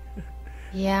die.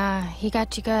 Yeah, he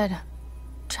got you good.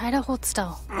 Try to hold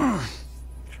still.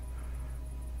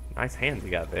 Nice hands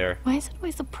you got there. Why is it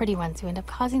always the pretty ones who end up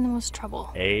causing the most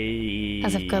trouble? Hey.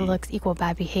 As if good looks equal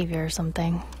bad behavior or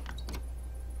something.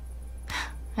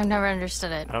 I've never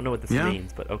understood it. I don't know what this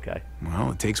means, but okay.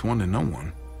 Well, it takes one to know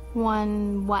one.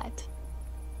 One what?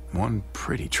 One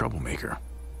pretty troublemaker.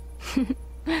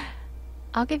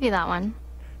 I'll give you that one.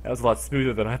 That was a lot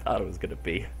smoother than I thought it was gonna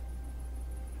be.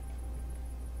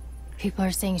 People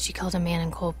are saying she killed a man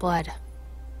in cold blood.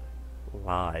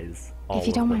 Lies. If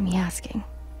you don't mind me asking,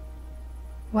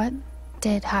 what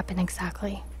did happen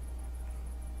exactly?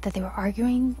 That they were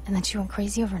arguing and then she went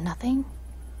crazy over nothing?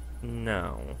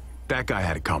 No. That guy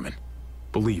had it coming.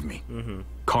 Believe me.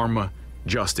 Karma,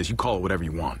 justice, you call it whatever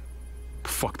you want.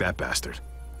 Fuck that bastard.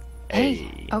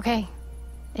 Hey, okay.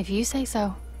 If you say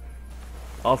so.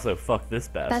 Also, fuck this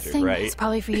bastard, Best thing right? is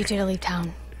probably for you two to leave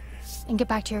town and get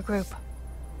back to your group.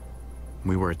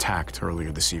 We were attacked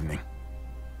earlier this evening.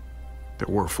 There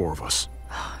were 4 of us.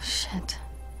 Oh, shit.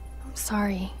 I'm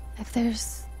sorry. If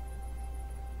there's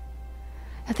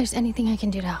anything I can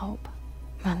do to help.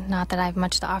 Well, not that I have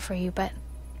much to offer you, but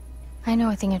I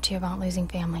know a thing or two about losing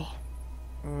family.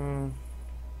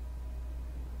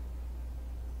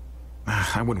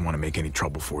 I wouldn't want to make any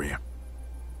trouble for you.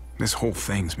 This whole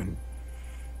thing's been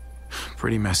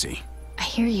pretty messy. I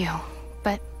hear you,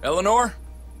 but... Eleanor?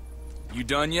 You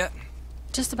done yet?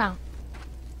 Just about.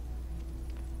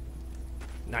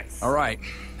 Nice. All right,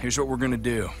 here's what we're gonna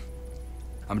do.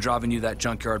 I'm driving you that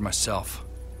junkyard myself.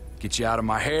 Get you out of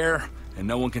my hair, and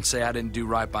no one can say I didn't do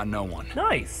right by no one.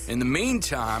 Nice. In the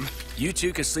meantime, you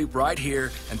two can sleep right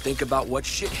here and think about what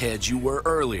shitheads you were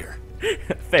earlier.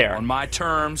 Fair. On my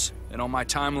terms and on my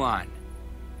timeline.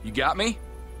 You got me?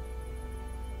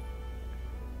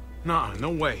 Nah, no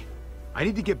way. I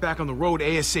need to get back on the road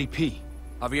ASAP.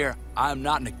 Javier, I'm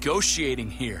not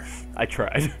negotiating here. I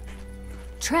tried.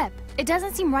 Trip, it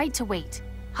doesn't seem right to wait.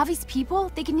 Javi's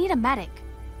people, they could need a medic.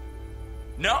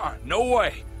 Nuh-uh, no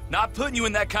way. Not putting you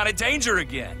in that kind of danger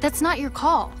again. That's not your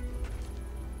call.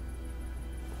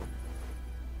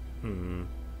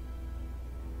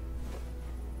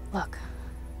 Look,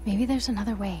 maybe there's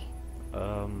another way.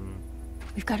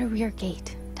 We've got a rear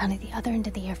gate down at the other end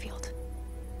of the airfield.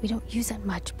 We don't use it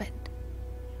much, but,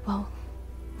 well,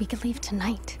 we could leave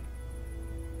tonight.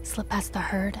 Slip past the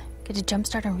herd, get a jump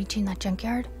start on reaching that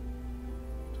junkyard.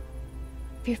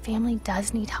 If your family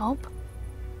does need help,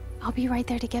 I'll be right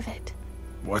there to give it.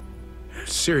 What?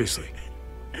 Seriously?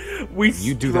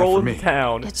 You do that stroll for me. in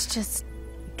town, It's just...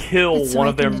 kill it's the one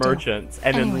right of their thing to do. Anyway,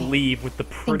 and Anyway, then leave with the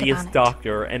about prettiest it.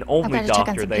 doctor and I've only got to check on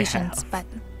doctor some they patients, have. but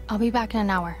I'll be back in an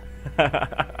hour.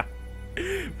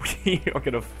 We are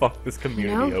gonna fuck this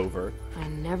community over. I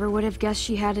never would have guessed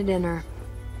she had it in her.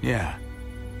 Yeah.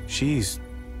 She's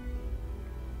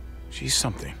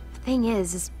something. Thing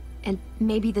is, and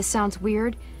maybe this sounds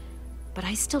weird, but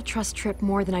I still trust Trip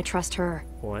more than I trust her.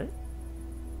 What?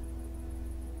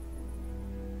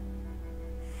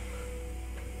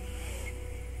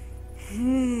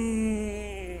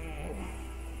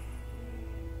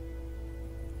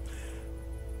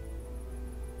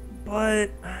 But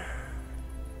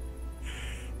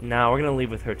now we're gonna leave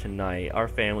with her tonight. Our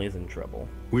family's in trouble.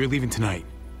 We're leaving tonight.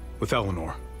 With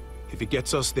Eleanor. If it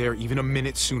gets us there even a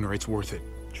minute sooner, it's worth it.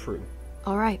 True.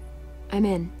 All right, I'm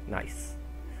in. Nice.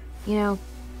 You know,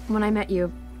 when I met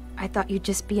you, I thought you'd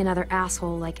just be another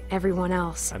asshole like everyone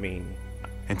else. I mean...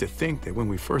 And to think that when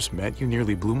we first met, you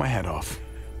nearly blew my head off.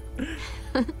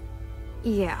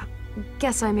 Yeah,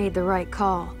 guess I made the right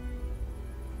call.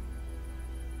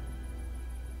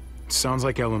 Sounds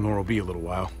like Eleanor will be a little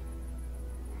while.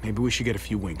 Maybe we should get a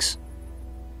few winks.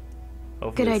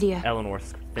 Hopefully Good this idea. Eleanor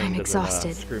thing I'm doesn't,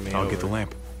 exhausted. Screw me I'll over. get the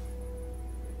lamp.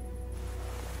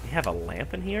 We have a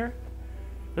lamp in here?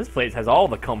 This place has all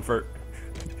the comfort.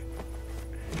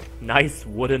 Nice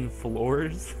wooden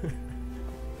floors.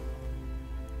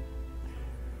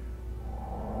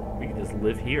 We can just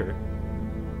live here.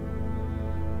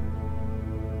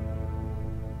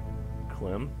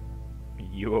 Clem,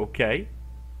 you okay?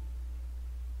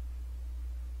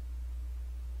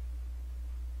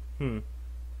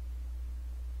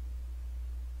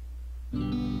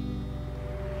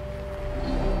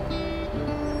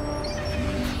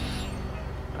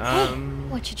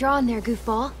 What you drawing there,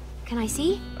 goofball? Can I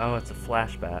see? Oh, it's a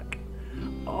flashback.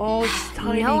 Oh, it's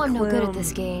tiny You know I'm no good Clem. at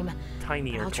this game.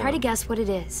 Tinier I'll try to Clem. guess what it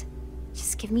is.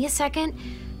 Just give me a second.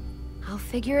 I'll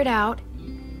figure it out.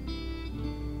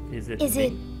 Is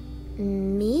it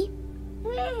me?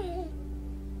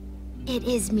 It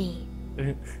is me.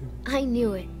 I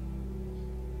knew it.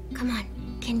 Come on.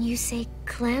 Can you say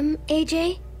Clem,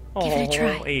 AJ? Give it a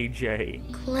try.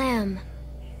 AJ. Clem.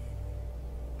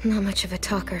 Not much of a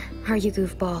talker, are you,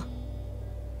 goofball?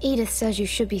 Edith says you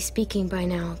should be speaking by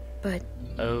now, but...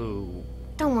 Oh.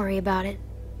 Don't worry about it.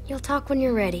 You'll talk when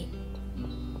you're ready.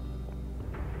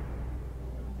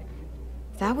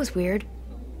 That was weird.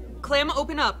 Clem,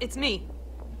 open up. It's me.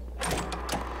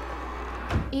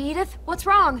 Edith, what's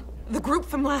wrong? The group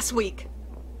from last week.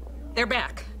 They're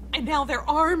back. And now they're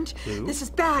armed. Who? This is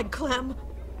bad, Clem.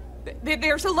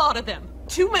 There's a lot of them.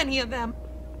 Too many of them.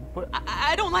 What?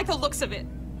 I don't like the looks of it.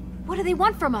 What do they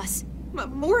want from us?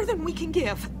 More than we can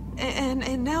give.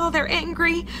 And now they're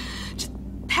angry. Just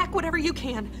pack whatever you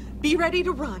can. Be ready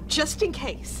to run, just in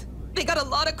case. They got a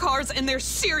lot of cars and they're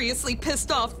seriously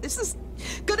pissed off. This is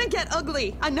gonna get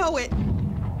ugly. I know it.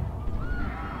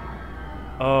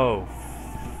 Oh,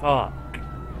 fuck.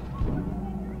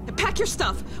 Pack your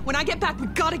stuff. When I get back, we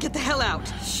gotta get the hell out.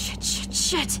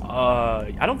 Shit.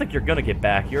 I don't think you're gonna get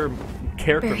back. Your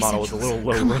character Very model is a little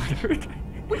low rendered.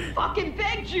 We fucking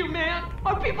begged you, man!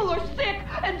 Our people are sick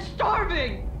and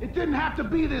starving! It didn't have to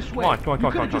be this way. Come on. You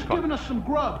could have just given us some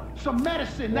grub, some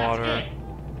medicine, Water. that's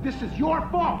it. This is your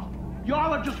fault.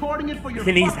 Y'all are just hoarding it for your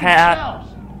Kenny's fucking hat.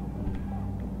 selves.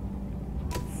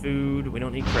 Food. We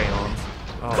don't need crayons.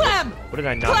 Oh, Clem! what did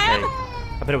I not Clem! take?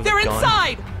 I bet it was They're a gun.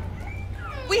 inside!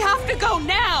 We have to go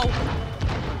now!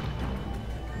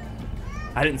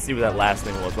 I didn't see what that last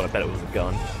thing was, but I bet it was a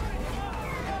gun.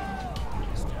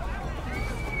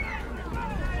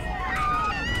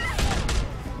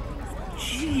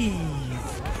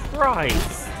 Jeez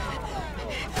Christ.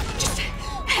 Just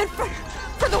head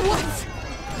for the woods!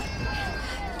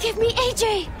 Give me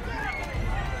AJ!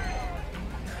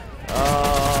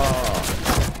 Oh.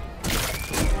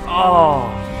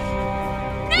 No!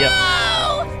 Yep.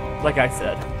 Like I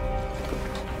said.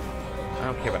 I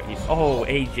don't care about you. Oh,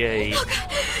 AJ.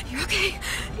 You're okay.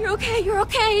 You're okay. You're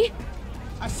okay.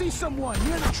 I see someone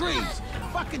near the trees.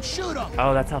 Fucking shoot him.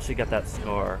 Oh, that's how she got that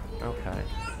scar. Okay.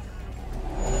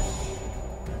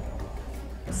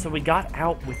 So we got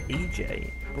out with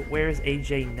AJ, but where is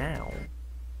AJ now?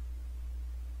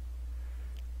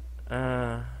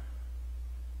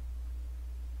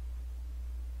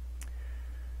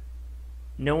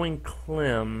 Knowing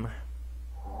Clem,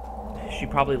 she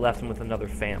probably left him with another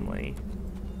family.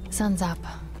 Sun's up.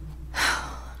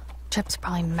 Chip's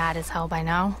probably mad as hell by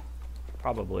now.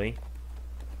 Probably.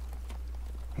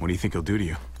 What do you think he'll do to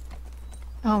you?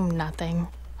 Oh, nothing.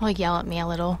 He'll yell at me a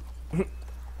little.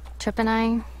 Chip and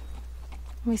I,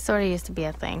 we sort of used to be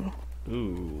a thing.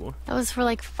 Ooh. It was for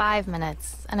like 5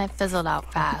 minutes, and it fizzled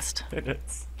out fast. But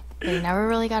he never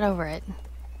really got over it.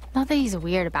 Not that he's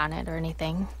weird about it or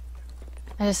anything.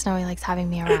 I just know he likes having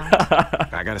me around.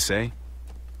 I gotta say,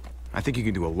 I think you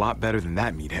can do a lot better than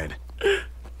that, meathead.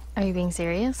 Are you being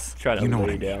serious? Try to You know what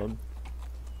lay I mean. down.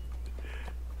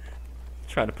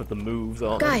 Trying to put the moves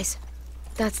on. Guys,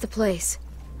 that's the place.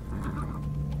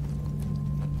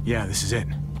 Yeah, this is it.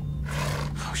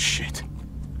 Oh, shit.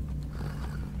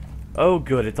 Oh,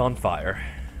 good, it's on fire.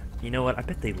 You know what? I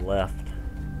bet they left.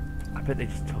 I bet they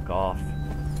just took off.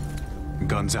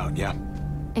 Guns out, yeah?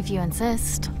 If you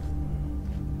insist.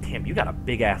 Damn, you got a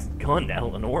big-ass gun,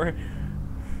 Eleanor.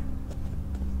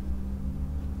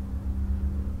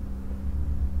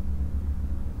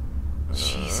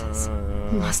 Jesus.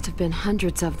 Must have been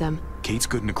hundreds of them. Kate's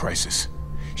good in a crisis.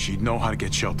 She'd know how to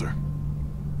get shelter.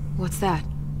 What's that?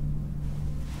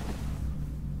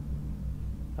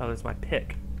 Oh, there's my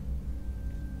pick.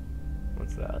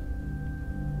 What's that?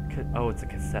 Oh, it's a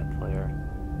cassette player.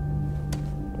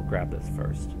 We'll grab this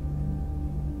first.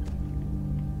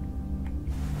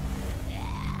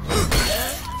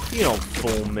 You don't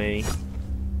fool me.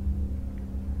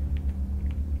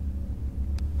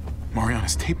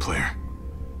 Mariana's tape player.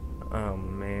 Oh,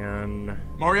 man.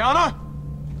 Mariana?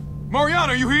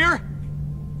 Mariana, are you here?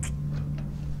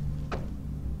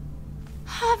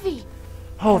 Javi!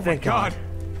 Oh, thank God.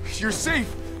 You're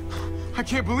safe. I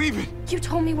can't believe it. You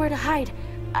told me where to hide.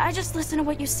 I just listened to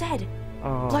what you said.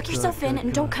 Oh, Lock yourself in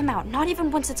and don't come out, not even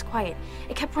once it's quiet.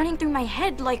 It kept running through my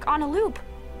head like on a loop.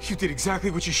 You did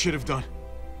exactly what you should have done.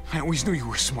 I always knew you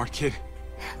were a smart kid.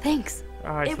 Thanks.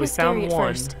 Alright, It so we was scary found at one.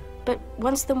 first, but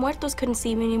once the muertos couldn't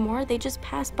see me anymore, they just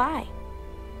passed by.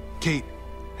 Kate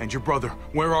and your brother,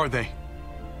 where are they?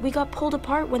 We got pulled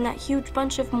apart when that huge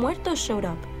bunch of muertos showed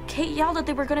up. Kate yelled that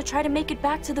they were gonna try to make it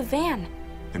back to the van.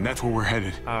 Then that's where we're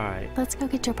headed. Alright. Let's go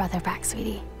get your brother back,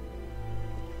 sweetie.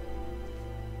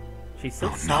 She's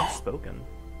so soft-spoken.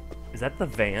 Is that the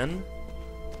van?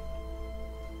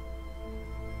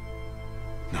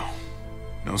 No.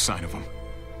 No sign of them.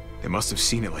 They must have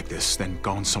seen it like this, then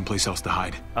gone someplace else to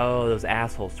hide. Oh, those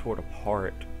assholes tore it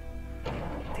apart.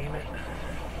 Damn it.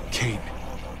 Kate.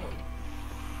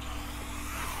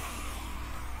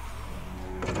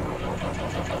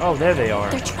 Oh, there they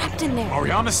are. They're trapped in there.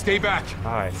 Ariana, stay back.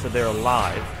 Alright, so they're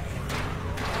alive.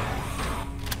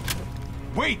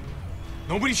 Wait!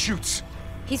 Nobody shoots.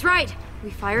 He's right. We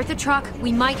fire at the truck,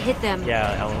 we might hit them.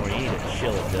 Yeah, Eleanor, you need to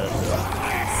chill a bit.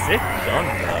 Sick gun,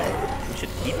 though. We should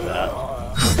keep that.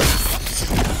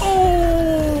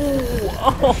 Oh!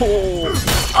 Oh!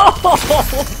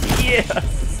 Oh!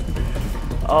 Yes!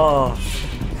 Oh.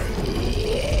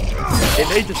 It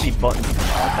may just be button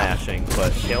mashing,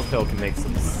 but Telltale can make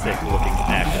some sick-looking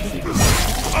action sequences.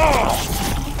 Oh!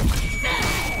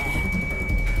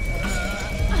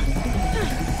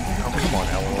 Oh, come on,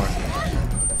 Eleanor.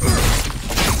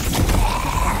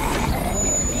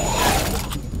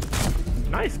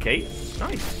 Nice, Kate.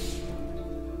 Nice.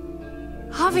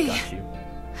 Javi,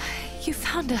 you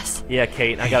found us. Yeah,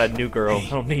 Kate, I got a new girl. I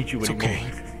don't need you anymore. Okay.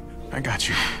 I got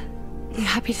you. You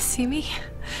happy to see me?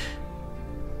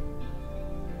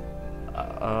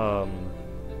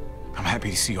 I'm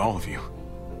happy to see all of you.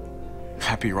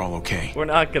 Happy you're all okay. We're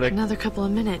not gonna... Another couple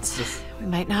of minutes. We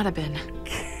might not have been.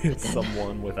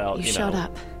 Someone without, you know, showed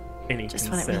up. Any just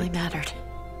consent. when it really mattered.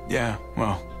 Yeah,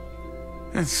 well,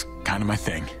 that's kind of my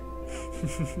thing.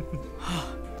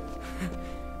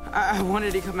 I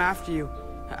wanted to come after you.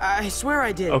 I swear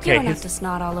I did. Okay, you don't have to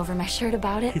snot all over my shirt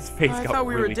about it. His face I got thought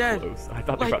we really were dead. close. I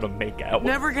thought they were about to make out.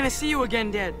 Never gonna see you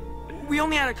again, Dad. We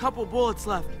only had a couple bullets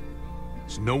left.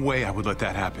 There's no way I would let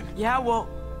that happen. Yeah, well,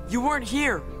 you weren't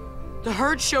here. The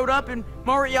herd showed up and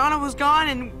Mariana was gone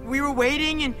and we were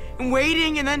waiting and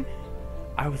waiting and then...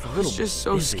 I was just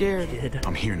so scared. Kid.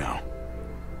 I'm here now.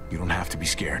 You don't have to be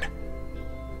scared.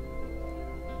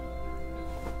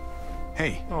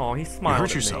 Hey. Oh, he's smiling. You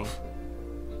hurt yourself.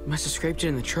 Must have scraped it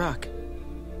in the truck.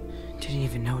 Didn't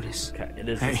even notice. Okay, it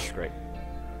is Hey. a scrape.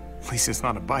 At least it's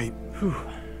not a bite. Whew.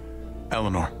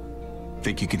 Eleanor,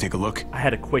 think you can take a look? I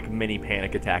had a quick mini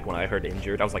panic attack when I heard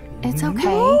injured. I was like, It's okay.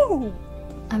 No!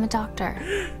 I'm a doctor.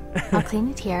 I'll clean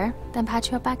it here, then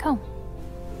patch you up back home.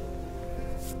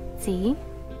 See?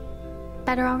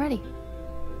 Better already.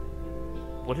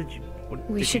 What did you...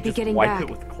 We did should you be just getting wipe back. it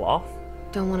with cloth?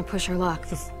 Don't want to push our luck.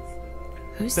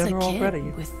 Who's the Better kid already.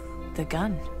 with the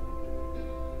gun?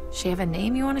 She have a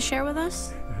name you want to share with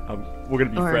us? We're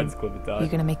gonna be Or friends, Clementine. You're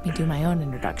gonna make me do my own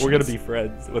introduction. We're gonna be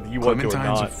friends, whether you want to or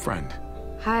Clementine's not. a friend.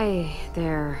 Hi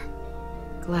there.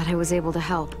 Glad I was able to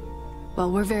help.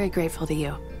 Well, we're very grateful to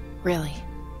you. Really.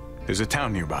 There's a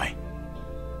town nearby.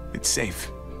 It's safe.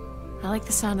 I like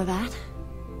the sound of that.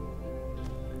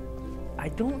 I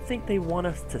don't think they want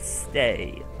us to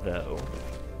stay, though.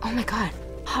 Oh my god.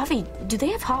 Javi, do they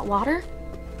have hot water?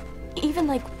 Even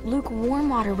like lukewarm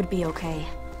water would be okay.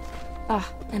 Ugh,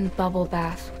 and bubble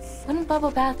bath. Wouldn't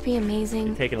bubble bath be amazing?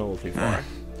 You're taking it a little too far.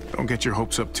 Don't get your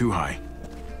hopes up too high.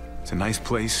 It's a nice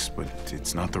place, but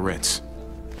it's not the Ritz.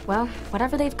 Well,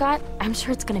 whatever they've got, I'm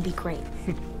sure it's gonna be great.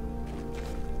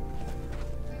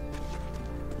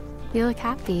 You look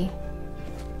happy.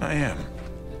 I am.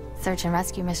 Search and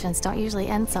rescue missions don't usually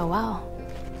end so well.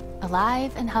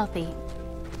 Alive and healthy.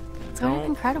 It's kind of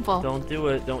incredible. Don't do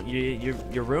it. Don't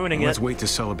you're ruining Well, it. let's wait to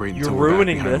celebrate You're until we're back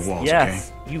ruining behind this. the walls,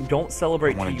 Yes. okay? You don't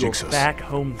celebrate I wanna till you're jinx us. back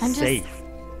home I'm just safe.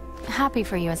 happy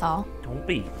for you is all. Don't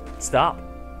be. Stop.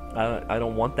 I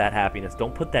don't want that happiness.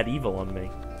 Don't put that evil on me.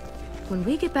 When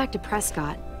we get back to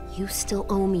Prescott, you still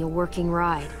owe me a working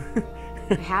ride.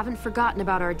 I haven't forgotten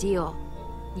about our deal.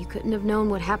 You couldn't have known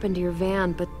what happened to your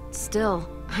van, but still,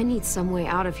 I need some way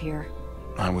out of here.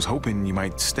 I was hoping you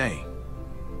might stay.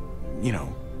 You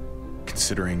know,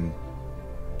 considering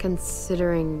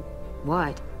Considering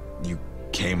what? you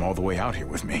came all the way out here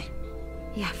with me.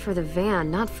 Yeah, for the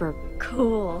van, not for...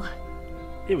 Cool.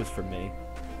 It was for me.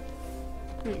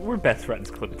 We're best friends,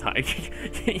 Clementine.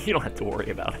 You don't have to worry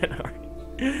about it. All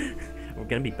right? We're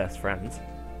gonna be best friends.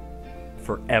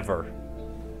 Forever.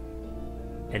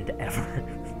 And ever.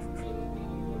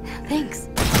 Thanks.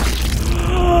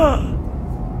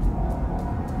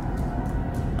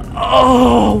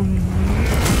 Oh!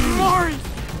 Mari!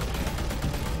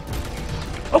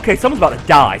 Okay, someone's about to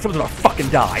die. Someone's about to fucking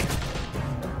die.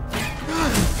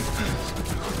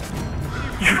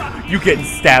 You get in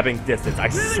stabbing distance, I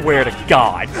swear to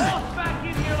God. Back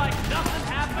in here like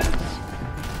nothing happened?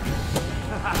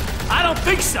 I don't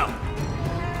think so.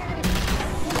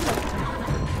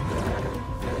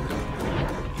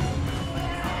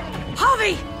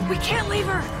 Javi! We can't leave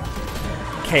her!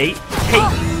 Kate.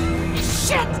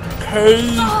 Shit!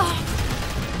 Kate!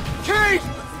 Kate!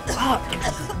 Fuck.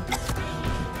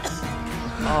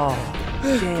 Oh,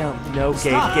 damn. No,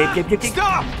 Stop. Gabe.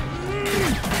 Stop!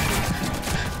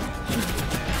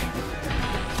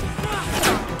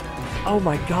 Oh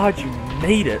my god, you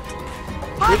made it.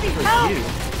 Hobby, Good for help! you.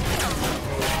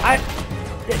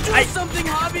 Do something,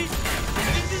 Hobby!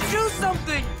 Just do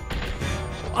something!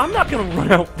 I'm not gonna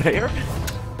run out there.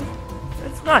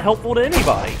 It's not helpful to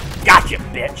anybody. Gotcha,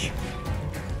 bitch.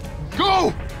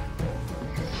 Go!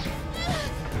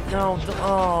 No,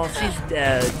 oh, she's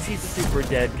dead. She's super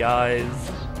dead,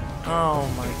 guys. Oh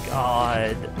my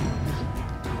god.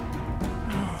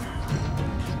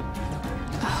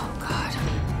 Oh God,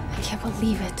 I can't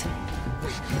believe it.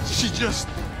 She just...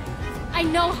 I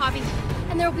know, Hobby,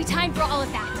 and there will be time for all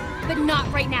of that, but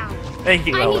not right now. Thank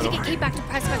you, I need to Eleanor. get Kate back to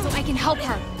Prescott so I can help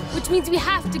her, which means we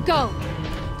have to go.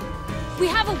 We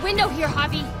have a window here,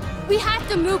 Hobby. We have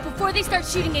to move before they start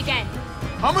shooting again.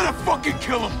 I'm gonna fucking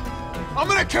kill him! I'm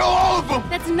gonna kill all of them!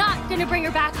 That's not gonna bring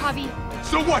her back, Hobby.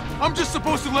 So what? I'm just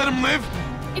supposed to let him live?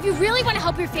 If you really want to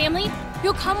help your family,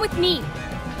 you'll come with me.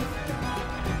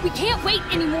 We can't wait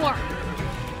anymore.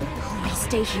 I'll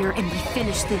stay here and we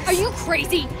finish this. Are you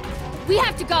crazy? We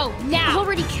have to go, now! I've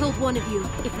already killed one of you.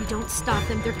 If we don't stop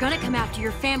them, they're gonna come after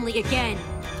your family again.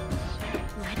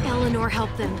 Let Eleanor help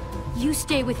them. You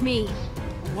stay with me.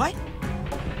 What?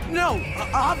 No,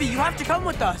 Javi, you have to come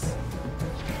with us.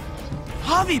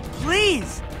 Javi,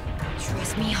 please!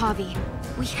 Trust me, Javi.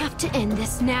 We have to end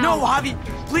this now. No, Javi,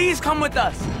 please come with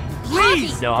us.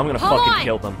 Please! No, I'm gonna Come fucking on.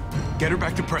 kill them. Get her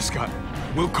back to Prescott.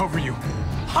 We'll cover you.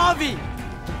 Javi!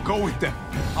 Go with them.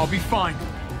 I'll be fine.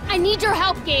 I need your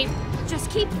help, Gabe. Just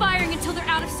keep firing until they're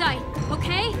out of sight,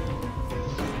 okay?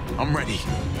 I'm ready.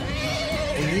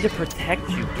 We need to protect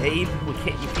you, Gabe. You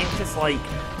can't just like...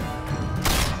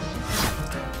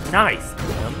 Nice,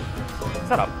 Clem. Is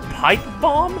that a pipe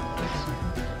bomb?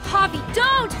 Javi,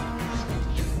 don't!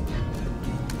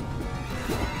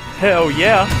 Hell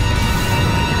yeah.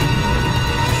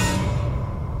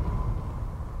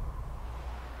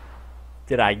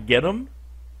 Did I get him?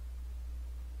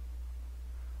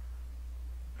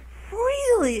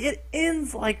 Really? It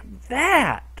ends like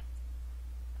that?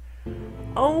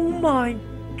 Oh my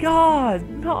god,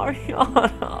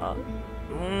 Mariana.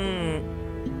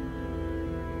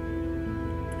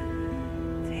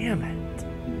 Damn it.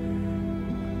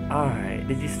 Alright,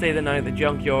 did you stay the night at the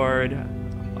junkyard?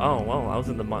 Oh, well, I was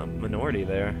in the minority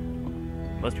there.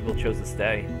 Most people chose to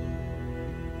stay.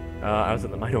 I was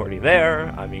in the minority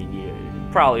there. I mean, you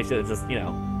probably should have just, you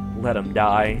know, let him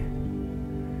die.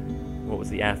 What was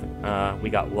the anthem? We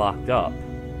got locked up.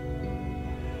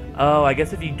 Oh, I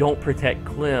guess if you don't protect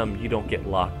Clem, you don't get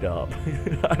locked up.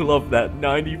 I love that.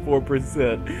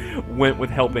 94% went with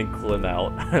helping Clem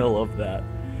out. I love that.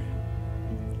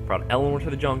 Brought Eleanor to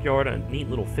the junkyard, a neat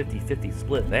little 50-50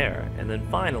 split there. And then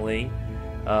finally,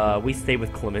 we stay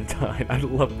with Clementine. I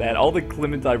love that. All the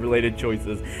Clementine-related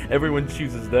choices, everyone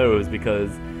chooses those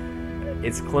because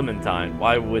it's Clementine.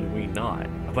 Why would we not?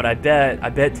 But I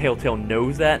bet Telltale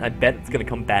knows that. I bet it's gonna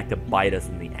come back to bite us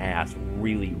in the ass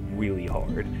really, really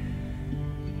hard.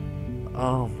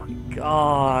 Oh my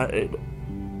god.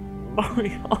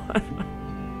 Mariana.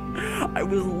 I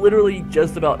was literally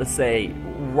just about to say,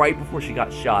 right before she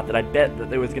got shot, that I bet that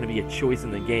there was gonna be a choice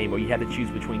in the game where you had to choose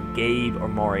between Gabe or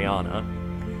Mariana.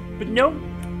 But no,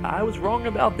 I was wrong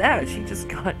about that. She just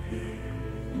got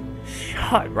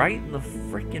shot right in the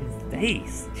freaking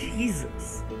face.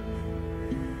 Jesus.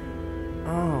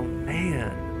 Oh,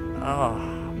 man. Oh,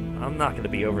 I'm not going to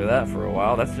be over that for a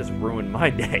while. That's just ruined my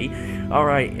day.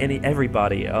 Alright,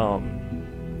 everybody,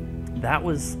 that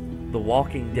was The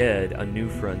Walking Dead, A New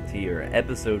Frontier,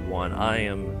 Episode 1.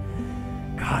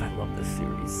 God, I love this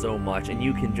series so much, and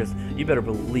you better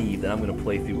believe that I'm going to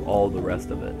play through all the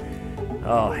rest of it.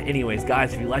 Anyways,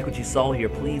 guys, if you like what you saw here,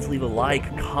 please leave a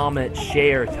like, comment,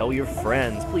 share, tell your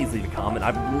friends. Please leave a comment.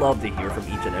 I'd love to hear from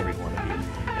each and every one of you.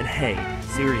 And hey,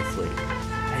 seriously,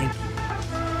 thank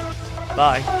you.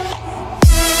 Bye.